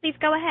Markets. Please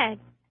go ahead.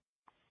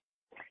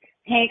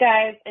 Hey,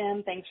 guys,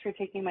 and thanks for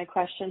taking my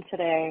question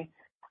today.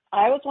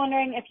 I was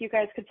wondering if you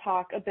guys could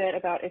talk a bit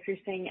about if you're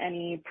seeing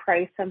any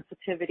price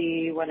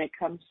sensitivity when it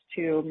comes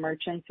to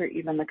merchants or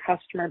even the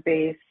customer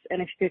base,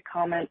 and if you could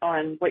comment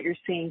on what you're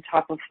seeing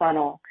top of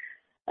funnel.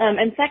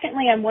 And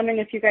secondly, I'm wondering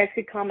if you guys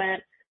could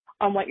comment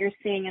on what you're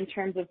seeing in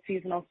terms of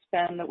seasonal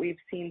spend that we've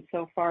seen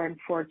so far in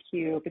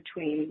 4Q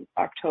between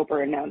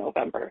October and now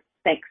November.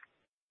 Thanks.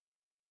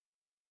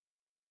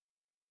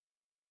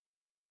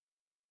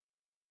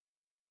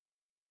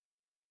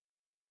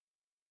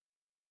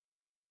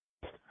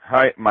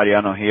 Hi,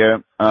 Mariano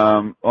here.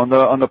 On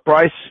the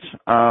price,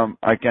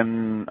 I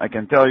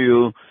can tell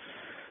you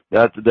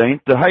that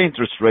the high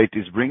interest rate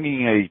is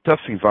bringing a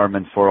tough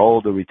environment for all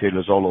the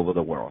retailers all over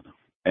the world.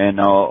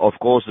 And of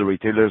course, the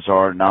retailers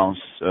are now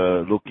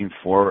looking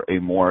for a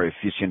more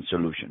efficient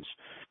solutions.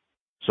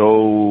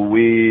 So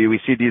we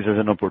see this as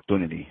an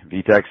opportunity.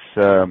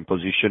 VTEX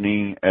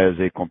positioning as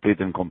a complete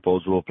and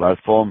composable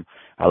platform,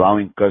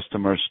 allowing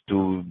customers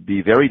to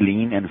be very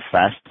lean and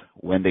fast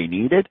when they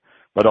need it,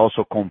 but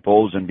also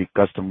compose and be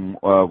custom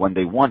when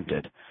they want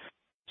it.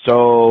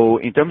 So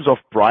in terms of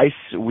price,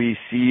 we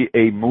see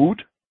a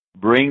mood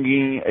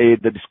bringing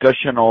the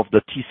discussion of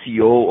the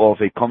TCO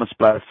of a commerce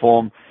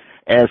platform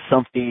as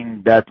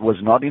something that was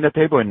not in the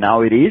table, and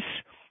now it is,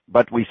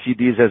 but we see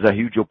this as a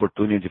huge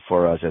opportunity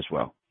for us as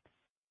well.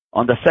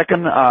 On the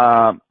second,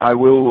 I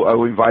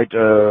will invite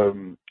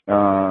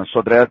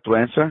Sodré to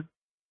answer.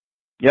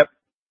 Yep.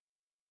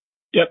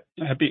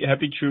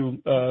 Happy to,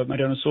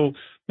 Mariano. So,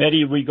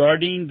 Maddie,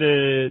 regarding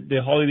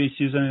the holiday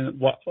season,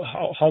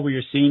 how we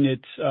are seeing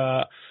it,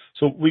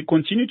 so we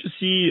continue to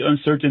see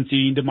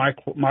uncertainty in the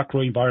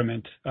macro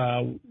environment,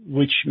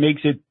 which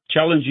makes it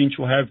challenging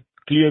to have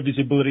clear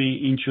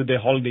visibility into the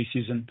holiday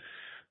season.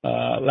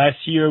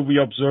 Last year, we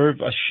observed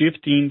a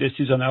shift in the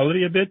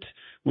seasonality a bit,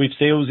 with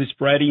sales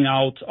spreading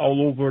out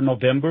all over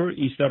November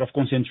instead of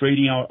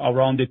concentrating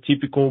around the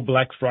typical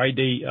Black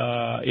Friday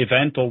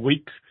event or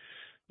week.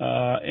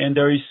 And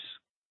there is,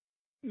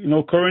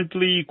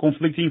 currently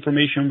conflicting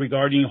information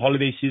regarding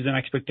holiday season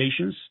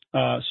expectations.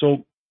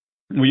 So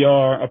we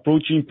are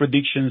approaching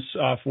predictions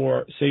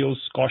for sales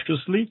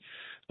cautiously.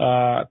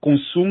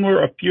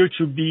 Consumer appear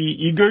to be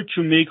eager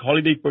to make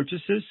holiday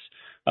purchases,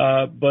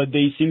 but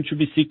they seem to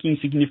be seeking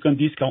significant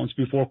discounts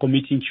before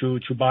committing to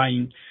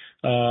buying.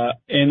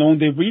 And on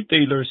the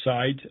retailer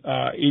side,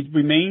 it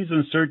remains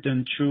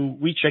uncertain to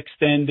which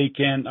extent they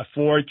can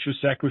afford to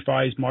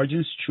sacrifice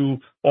margins to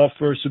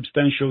offer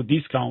substantial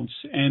discounts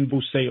and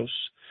boost sales.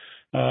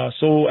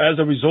 So as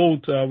a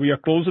result, we are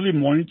closely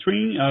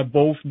monitoring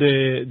both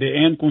the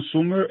end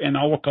consumer and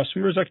our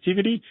customers'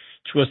 activity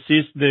to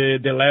assist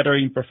the latter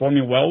in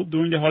performing well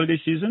during the holiday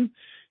season.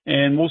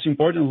 And most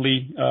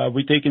importantly,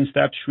 we're taking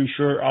steps to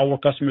ensure our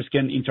customers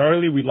can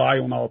entirely rely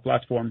on our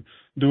platform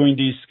during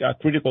this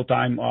critical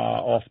time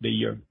of the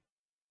year.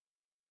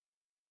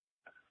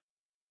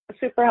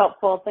 Super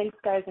helpful. Thanks,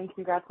 guys, and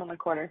congrats on the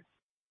quarter.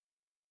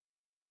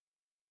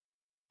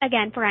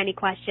 Again, for any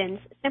questions,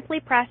 simply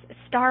press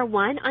star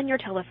 1 on your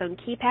telephone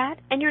keypad,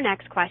 and your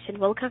next question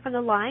will come from the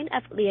line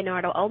of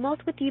Leonardo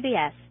Olmos with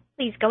UBS.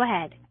 Please go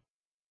ahead.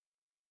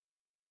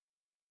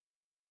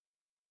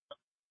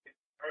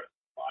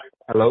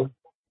 Hello?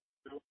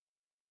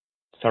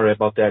 Sorry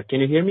about that.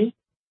 Can you hear me?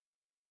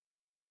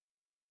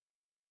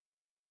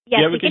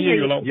 Yes, we can hear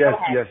you. Yes,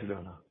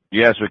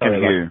 Yes, we can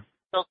hear you.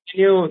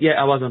 Yeah,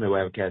 I was on the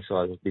webcast, so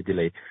I was a bit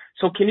delayed.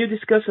 So can you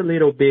discuss a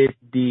little bit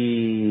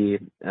the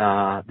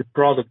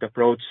product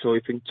approach? So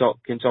if you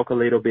can talk a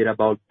little bit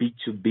about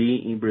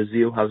B2B in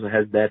Brazil, how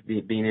has that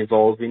been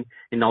evolving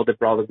in all the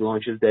product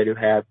launches that you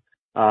have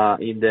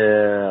in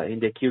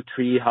the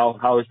Q3?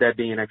 How is that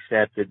being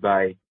accepted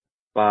by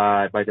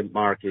the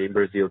market in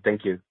Brazil?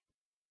 Thank you.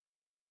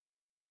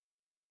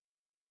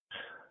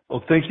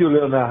 Oh, thank you,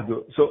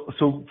 Leonardo.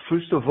 So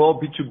first of all,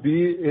 B2B,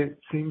 it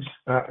seems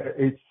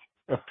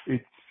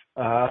it's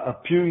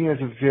appearing as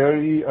a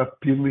very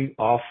appealing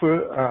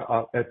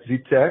offer at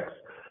VTEX.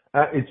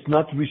 It's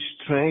not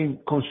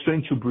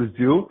constrained to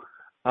Brazil.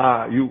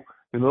 You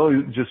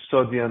just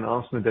saw the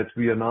announcement that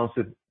we announced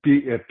that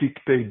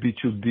PicPay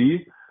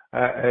B2B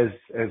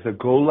as a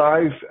go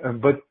live.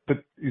 But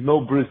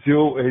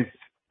Brazil is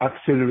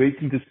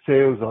accelerating the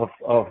sales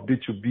of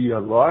B2B a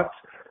lot.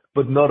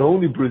 But not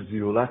only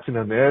Brazil, Latin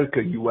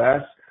America,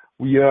 US,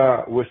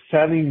 we're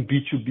selling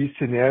B2B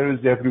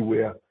scenarios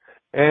everywhere.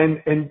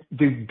 And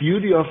the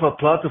beauty of a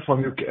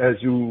platform,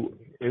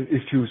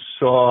 if you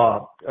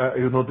saw,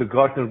 the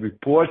Gartner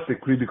reports, the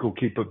critical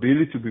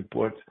capability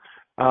reports,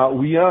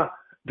 we are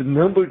the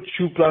number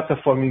 2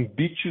 platform in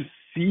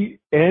B2C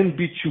and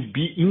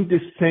B2B in the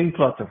same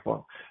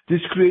platform.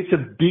 This creates a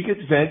big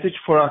advantage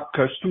for our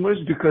customers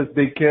because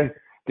they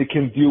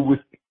can deal with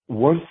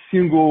one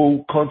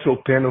single control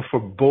panel for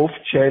both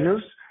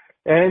channels.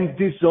 And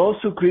this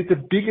also creates a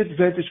big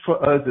advantage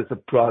for us as a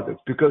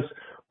product because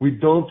we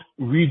don't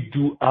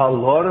redo a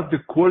lot of the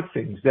core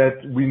things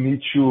that we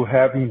need to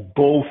have in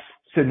both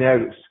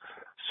scenarios.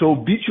 So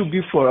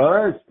B2B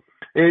for us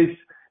is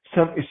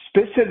some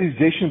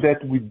specialization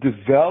that we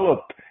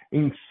develop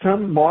in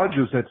some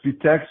modules at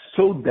VTEX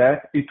so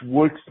that it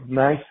works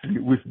nicely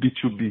with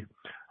B2B.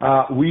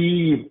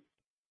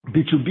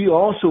 B2B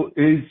also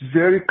is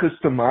very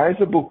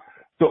customizable.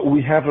 So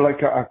we have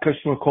like a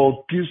customer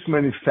called Pierce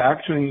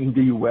Manufacturing in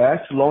the US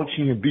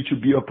launching a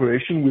B2B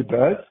operation with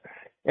us.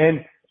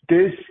 And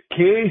this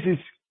case is,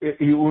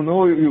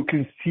 you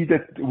can see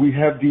that we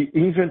have the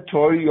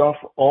inventory of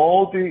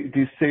all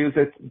the sales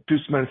that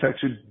Pierce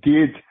Manufacturing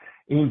did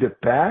in the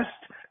past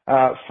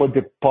for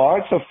the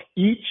parts of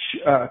each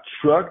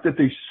truck that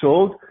they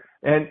sold,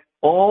 and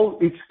all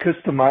it's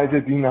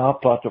customized in our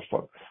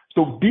platform.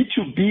 So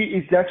B2B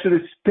is actually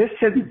a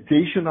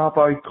specialization of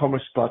our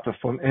e-commerce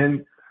platform,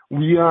 and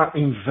we are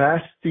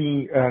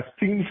investing a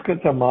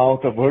significant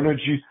amount of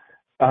energy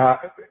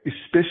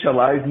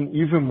specializing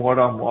even more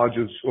our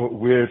modules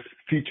with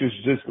features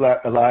just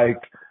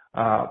like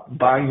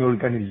buying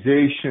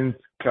organizations,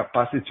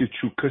 capacity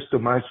to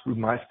customize with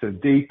master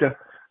data.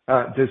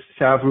 There's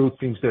several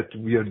things that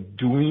we are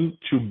doing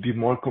to be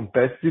more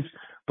competitive,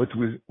 but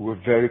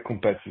we're very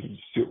competitive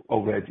still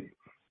already.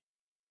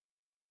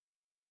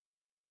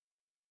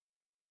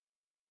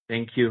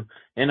 Thank you.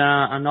 And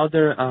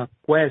another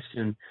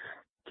question.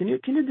 Can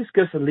you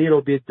discuss a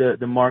little bit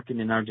the market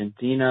in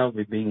Argentina?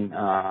 We've been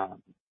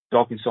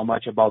talking so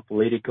much about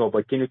political,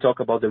 but can you talk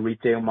about the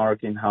retail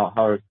market and how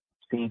are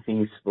seeing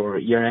things for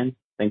year end?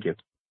 Thank you.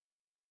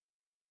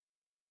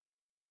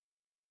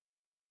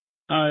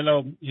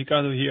 Hello,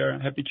 Ricardo here.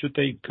 Happy to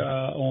take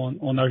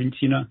on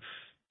Argentina.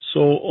 So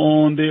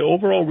on the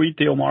overall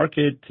retail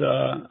market,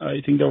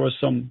 I think there was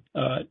some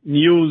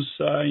news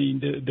in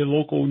the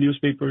local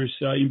newspapers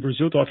in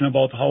Brazil talking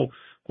about how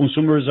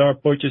consumers are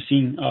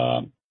purchasing,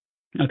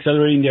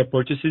 accelerating their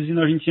purchases in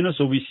Argentina.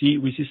 So we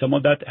see some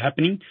of that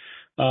happening.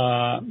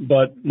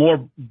 But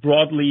more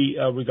broadly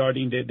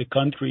regarding the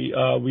country,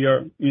 we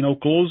are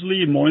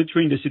closely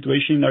monitoring the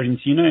situation in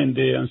Argentina and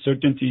the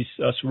uncertainties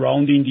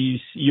surrounding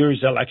this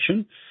year's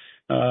election.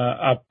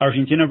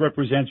 Argentina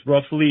represents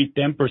roughly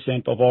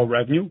 10% of our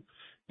revenue.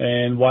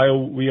 And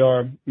while we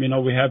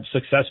have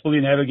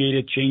successfully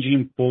navigated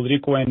changing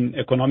political and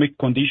economic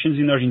conditions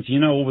in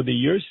Argentina over the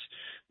years,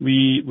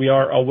 we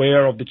are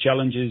aware of the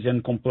challenges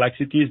and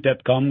complexities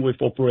that come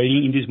with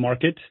operating in this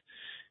market.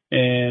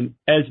 And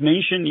as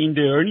mentioned in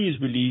the earnings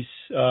release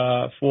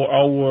for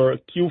our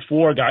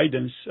Q4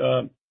 guidance,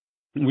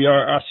 we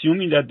are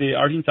assuming that the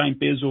Argentine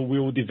peso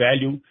will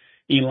devalue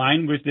in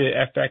line with the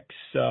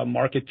FX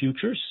market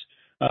futures,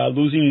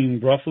 losing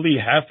roughly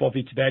half of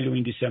its value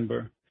in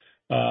December.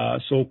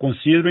 So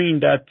considering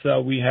that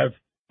we have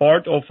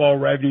part of our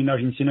revenue in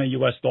Argentina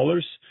US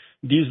dollars,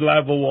 this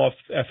level of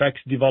FX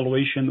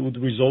devaluation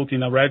would result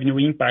in a revenue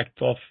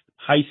impact of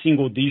high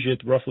single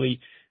digit, roughly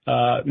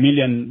 $1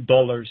 million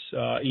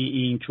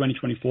in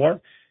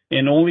 2024,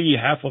 and only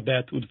half of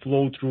that would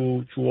flow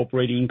through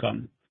operating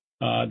income.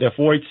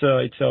 Therefore,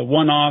 it's a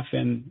one-off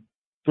and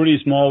pretty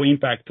small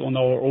impact on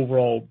our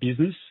overall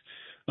business.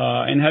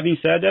 And having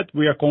said that,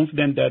 we are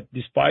confident that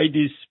despite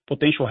this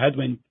potential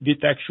headwind,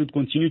 VTEX should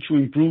continue to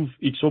improve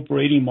its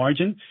operating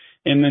margin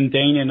and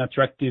maintain an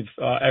attractive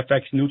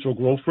FX neutral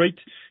growth rate,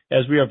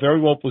 as we are very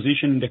well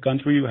positioned in the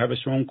country. We have a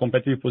strong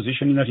competitive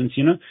position in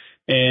Argentina,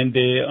 and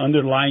the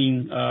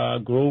underlying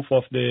growth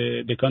of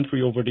the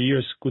country over the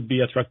years could be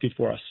attractive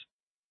for us.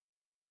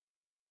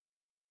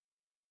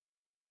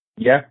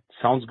 Yeah,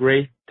 sounds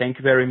great. Thank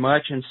you very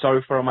much, and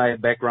sorry for my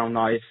background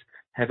noise.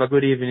 Have a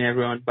good evening,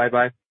 everyone.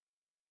 Bye-bye.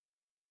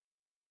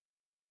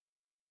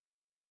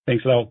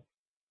 Thanks, Leo.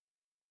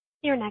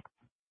 Your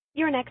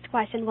next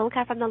question will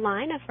come from the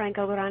line of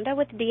Franco Granda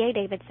with D.A.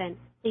 Davidson.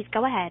 Please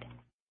go ahead.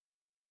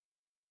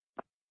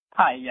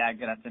 Hi. Yeah,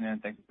 good afternoon.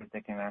 Thank you for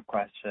taking our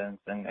questions,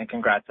 and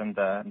congrats on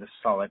the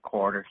solid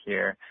quarter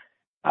here.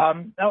 I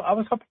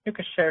was hoping you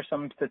could share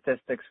some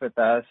statistics with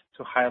us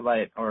to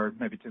highlight or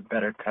maybe to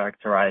better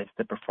characterize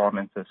the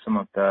performance of some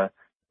of the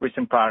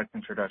recent product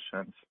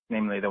introductions,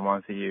 namely the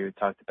ones that you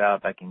talked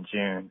about back in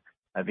June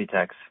at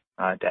VTEX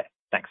Day.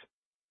 Thanks.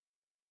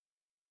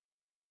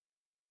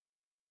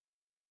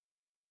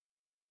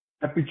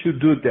 Happy to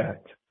do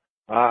that.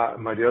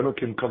 Mariano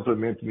can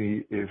complement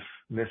me if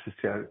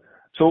necessary.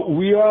 So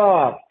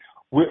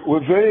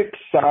we're very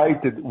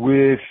excited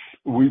with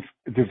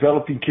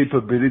developing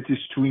capabilities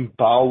to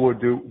empower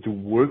the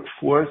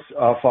workforce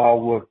of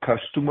our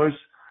customers.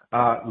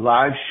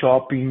 Live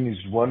shopping is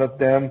one of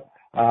them.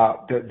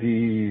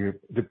 The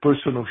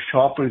personal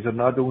shopper is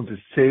another one. The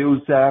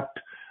sales app.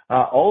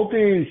 All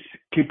these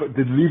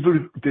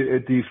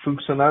the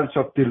functionality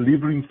of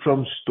delivering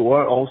from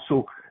store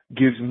also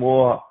gives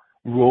more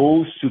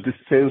roles to the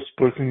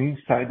salesperson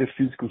inside the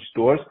physical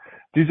stores.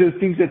 These are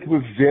things that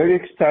we're very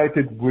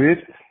excited with,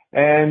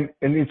 and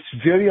it's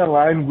very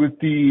aligned with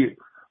the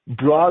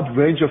broad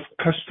range of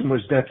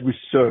customers that we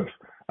serve.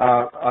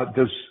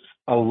 There's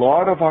a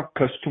lot of our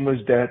customers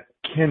that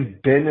can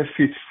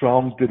benefit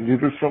from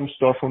delivery from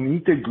store, from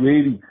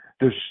integrating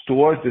the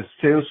store, the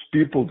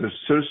salespeople, the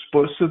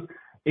salesperson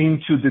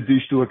into the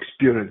digital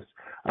experience.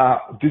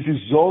 This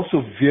is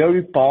also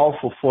very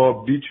powerful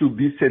for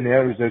B2B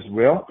scenarios as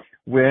well,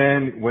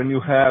 when you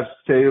have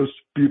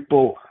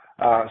salespeople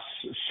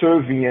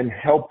serving and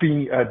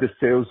helping the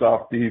sales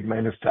of the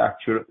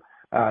manufacturer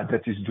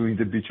that is doing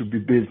the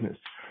B2B business.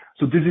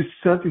 So this is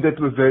something that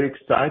we're very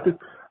excited.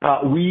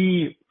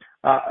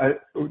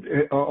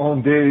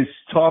 On this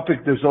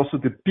topic, there's also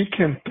the pick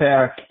and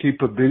pack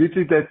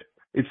capability that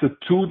it's a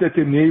tool that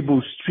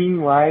enables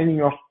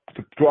streamlining of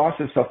the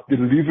process of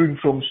delivering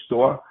from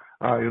store.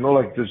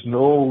 Like there's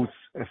no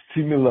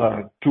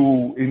similar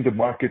tool in the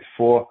market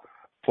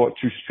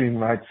to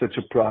streamline such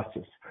a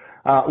process.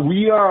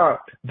 We are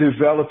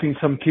developing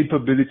some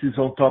capabilities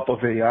on top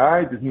of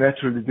AI.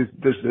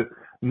 There's the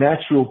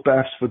natural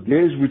paths for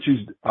this, which is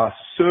our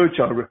search,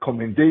 our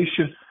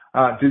recommendation.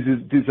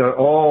 These are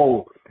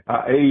all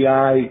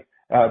AI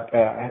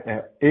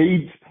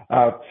aids,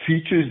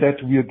 features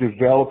that we are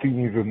developing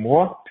even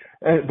more.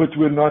 But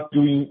we're not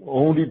doing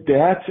only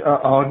that.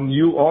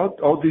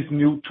 All these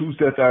new tools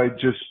that I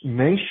just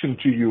mentioned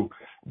to you,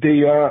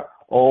 they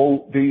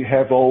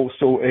have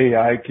also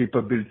AI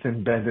capabilities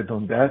embedded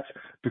on that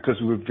because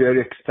we're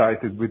very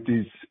excited with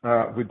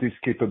these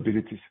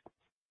capabilities.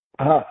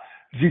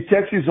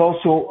 VTEX is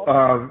also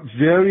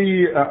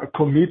very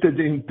committed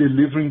in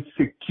delivering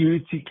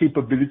security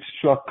capabilities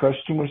to our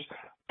customers,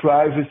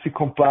 privacy,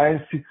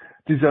 compliance.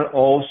 These are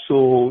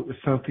also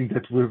something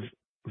that we're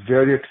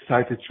very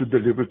excited to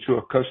deliver to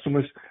our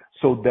customers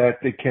so that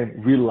they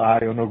can rely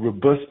on a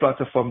robust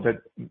platform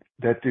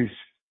that is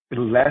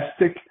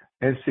elastic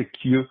and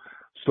secure,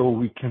 so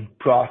we can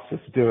process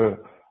their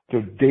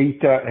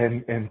data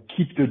and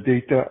keep the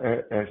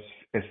data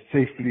as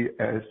safely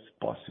as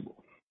possible.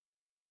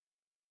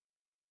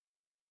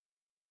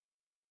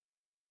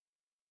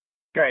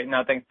 Great.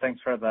 No,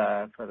 thanks for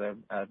the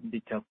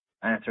detailed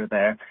answer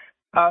there.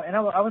 And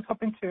I was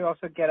hoping to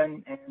also get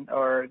an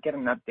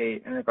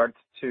update in regards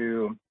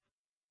to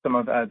some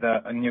of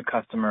the new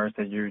customers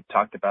that you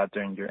talked about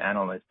during your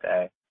analyst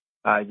day.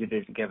 You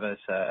did give us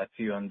a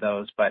few on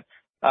those, but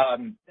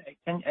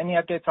any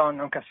updates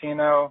on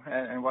Casino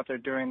and what they're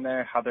doing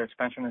there, how their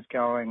expansion is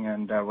going,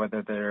 and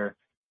whether they're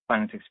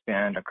planning to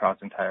expand across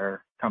the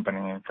entire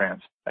company in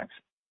France? Thanks.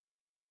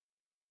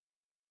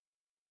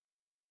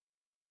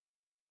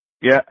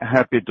 Yeah,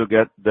 happy to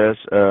get this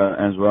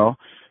as well.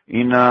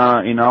 In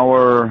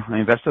our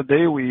investor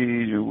day,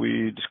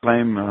 we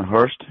disclaim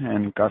Hearst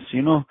and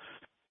Casino.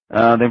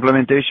 The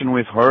implementation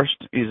with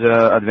Hearst is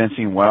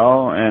advancing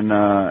well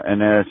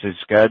and as is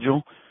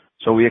scheduled.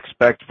 So we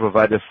expect to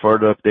provide a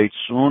further update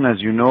soon. As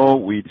you know,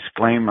 we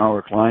disclaim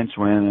our clients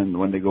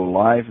when they go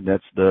live.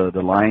 That's the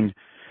line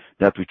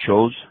that we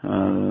chose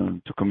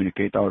to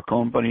communicate our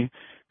company.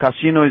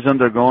 Casino is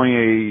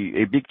undergoing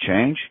a big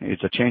change.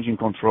 It's a change in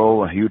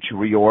control, a huge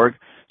reorg.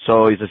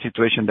 So it's a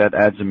situation that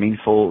adds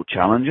meaningful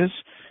challenges,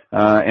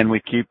 and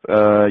we keep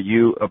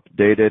you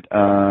updated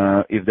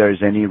if there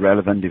is any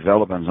relevant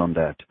developments on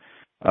that.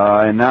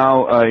 And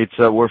now it's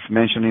worth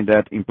mentioning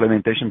that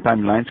implementation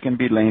timelines can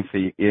be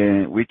lengthy,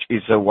 which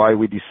is why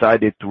we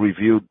decided to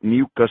review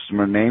new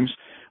customer names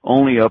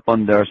only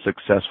upon their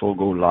successful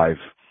go live.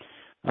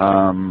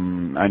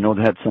 I know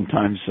that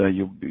sometimes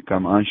you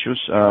become anxious,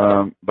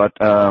 but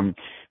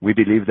we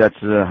believe that's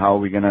how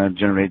we're going to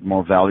generate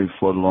more value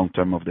for the long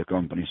term of the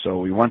company. So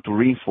we want to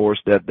reinforce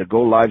that the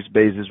go lives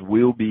basis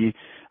will be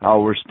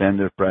our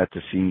standard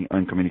practicing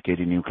and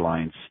communicating new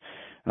clients,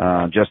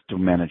 just to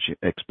manage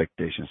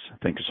expectations.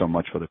 Thank you so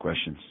much for the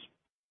questions.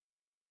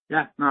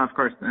 Yeah, no, of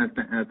course.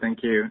 Thank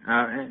you.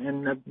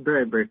 And a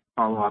very brief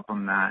follow-up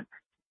on that.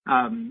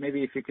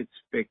 Maybe if you could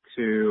speak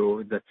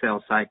to the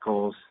sales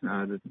cycles,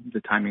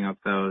 the timing of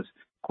those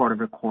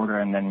quarter-over-quarter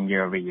and then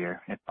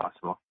year-over-year, if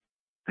possible.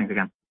 Thanks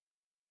again.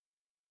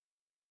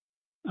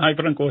 Hi,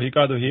 Franco.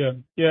 Ricardo here.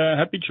 Yeah,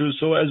 happy to.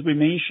 So as we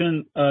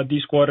mentioned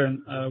this quarter,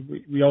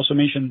 we also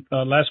mentioned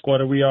last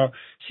quarter, we are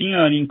seeing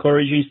an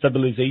encouraging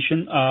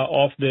stabilization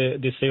of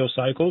the sales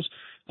cycles.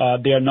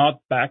 They are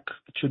not back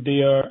to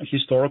their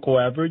historical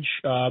average,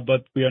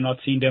 but we are not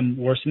seeing them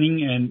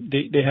worsening, and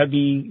they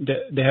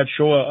have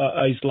shown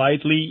a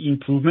slightly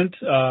improvement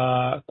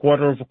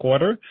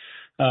quarter-over-quarter.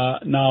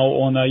 Now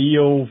on a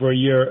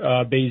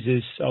year-over-year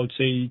basis, I would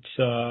say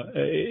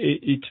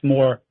it's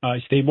more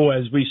stable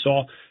as we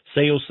saw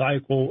sales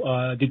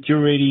cycle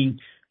deteriorating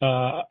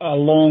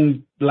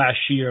along last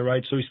year,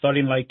 right? So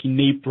starting like in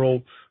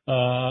April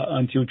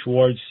until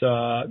towards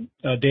the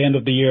end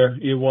of the year,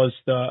 it was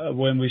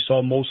when we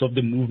saw most of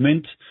the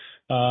movement.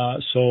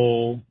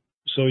 So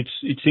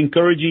it's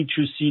encouraging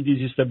to see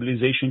this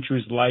stabilization to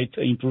a slight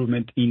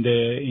improvement in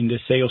the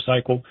sales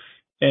cycle.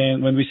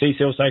 And when we say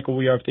sales cycle,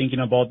 we are thinking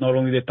about not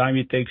only the time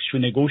it takes to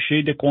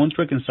negotiate the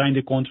contract and sign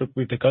the contract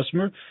with the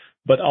customer,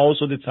 but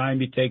also the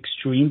time it takes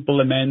to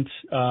implement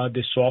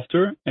the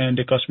software and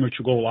the customer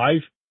to go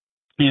live,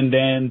 and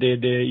then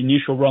the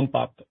initial ramp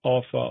up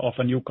of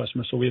a new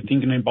customer. So we're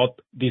thinking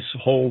about this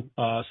whole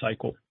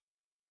cycle.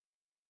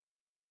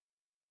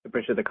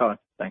 Appreciate the call.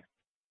 Thanks.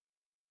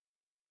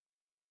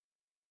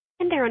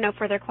 And there are no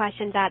further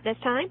questions at this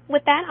time.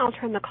 With that, I'll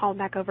turn the call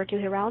back over to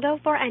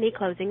Geraldo for any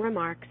closing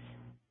remarks.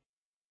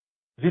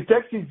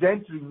 VTEX is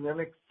entering an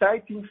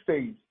exciting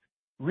phase,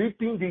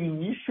 reaping the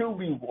initial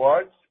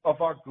rewards of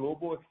our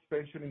global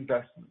expansion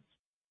investments.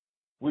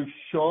 We've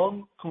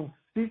shown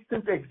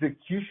consistent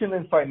execution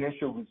and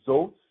financial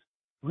results,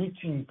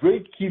 reaching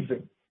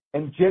break-even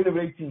and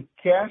generating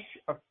cash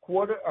a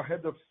quarter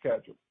ahead of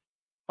schedule.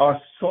 Our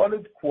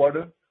solid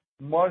quarter,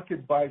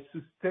 marked by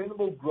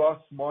sustainable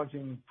gross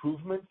margin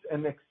improvements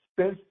and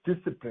expense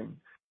discipline,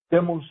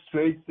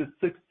 demonstrates the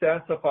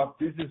success of our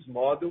business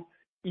model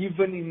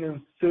even in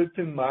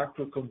uncertain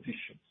macro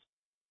conditions.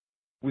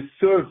 We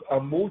serve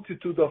a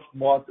multitude of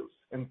models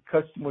and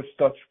customer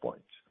touchpoints,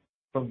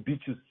 from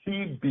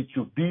B2C,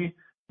 B2B,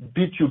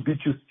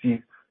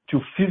 B2B2C, to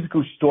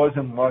physical stores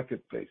and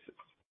marketplaces,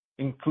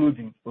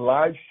 including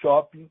live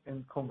shopping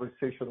and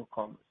conversational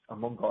commerce,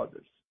 among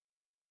others.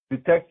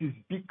 VTEX is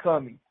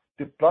becoming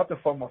the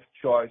platform of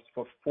choice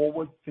for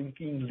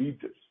forward-thinking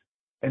leaders,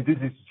 and this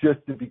is just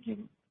the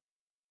beginning.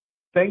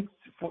 Thanks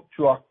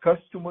to our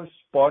customers,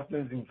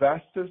 partners,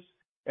 investors,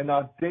 and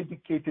our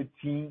dedicated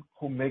team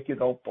who make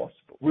it all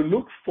possible. We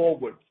look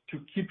forward to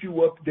keep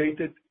you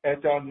updated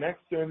at our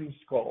next earnings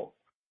call.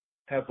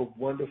 Have a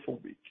wonderful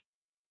week.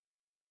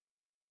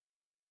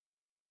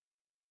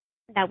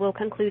 That will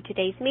conclude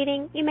today's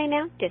meeting. You may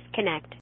now disconnect.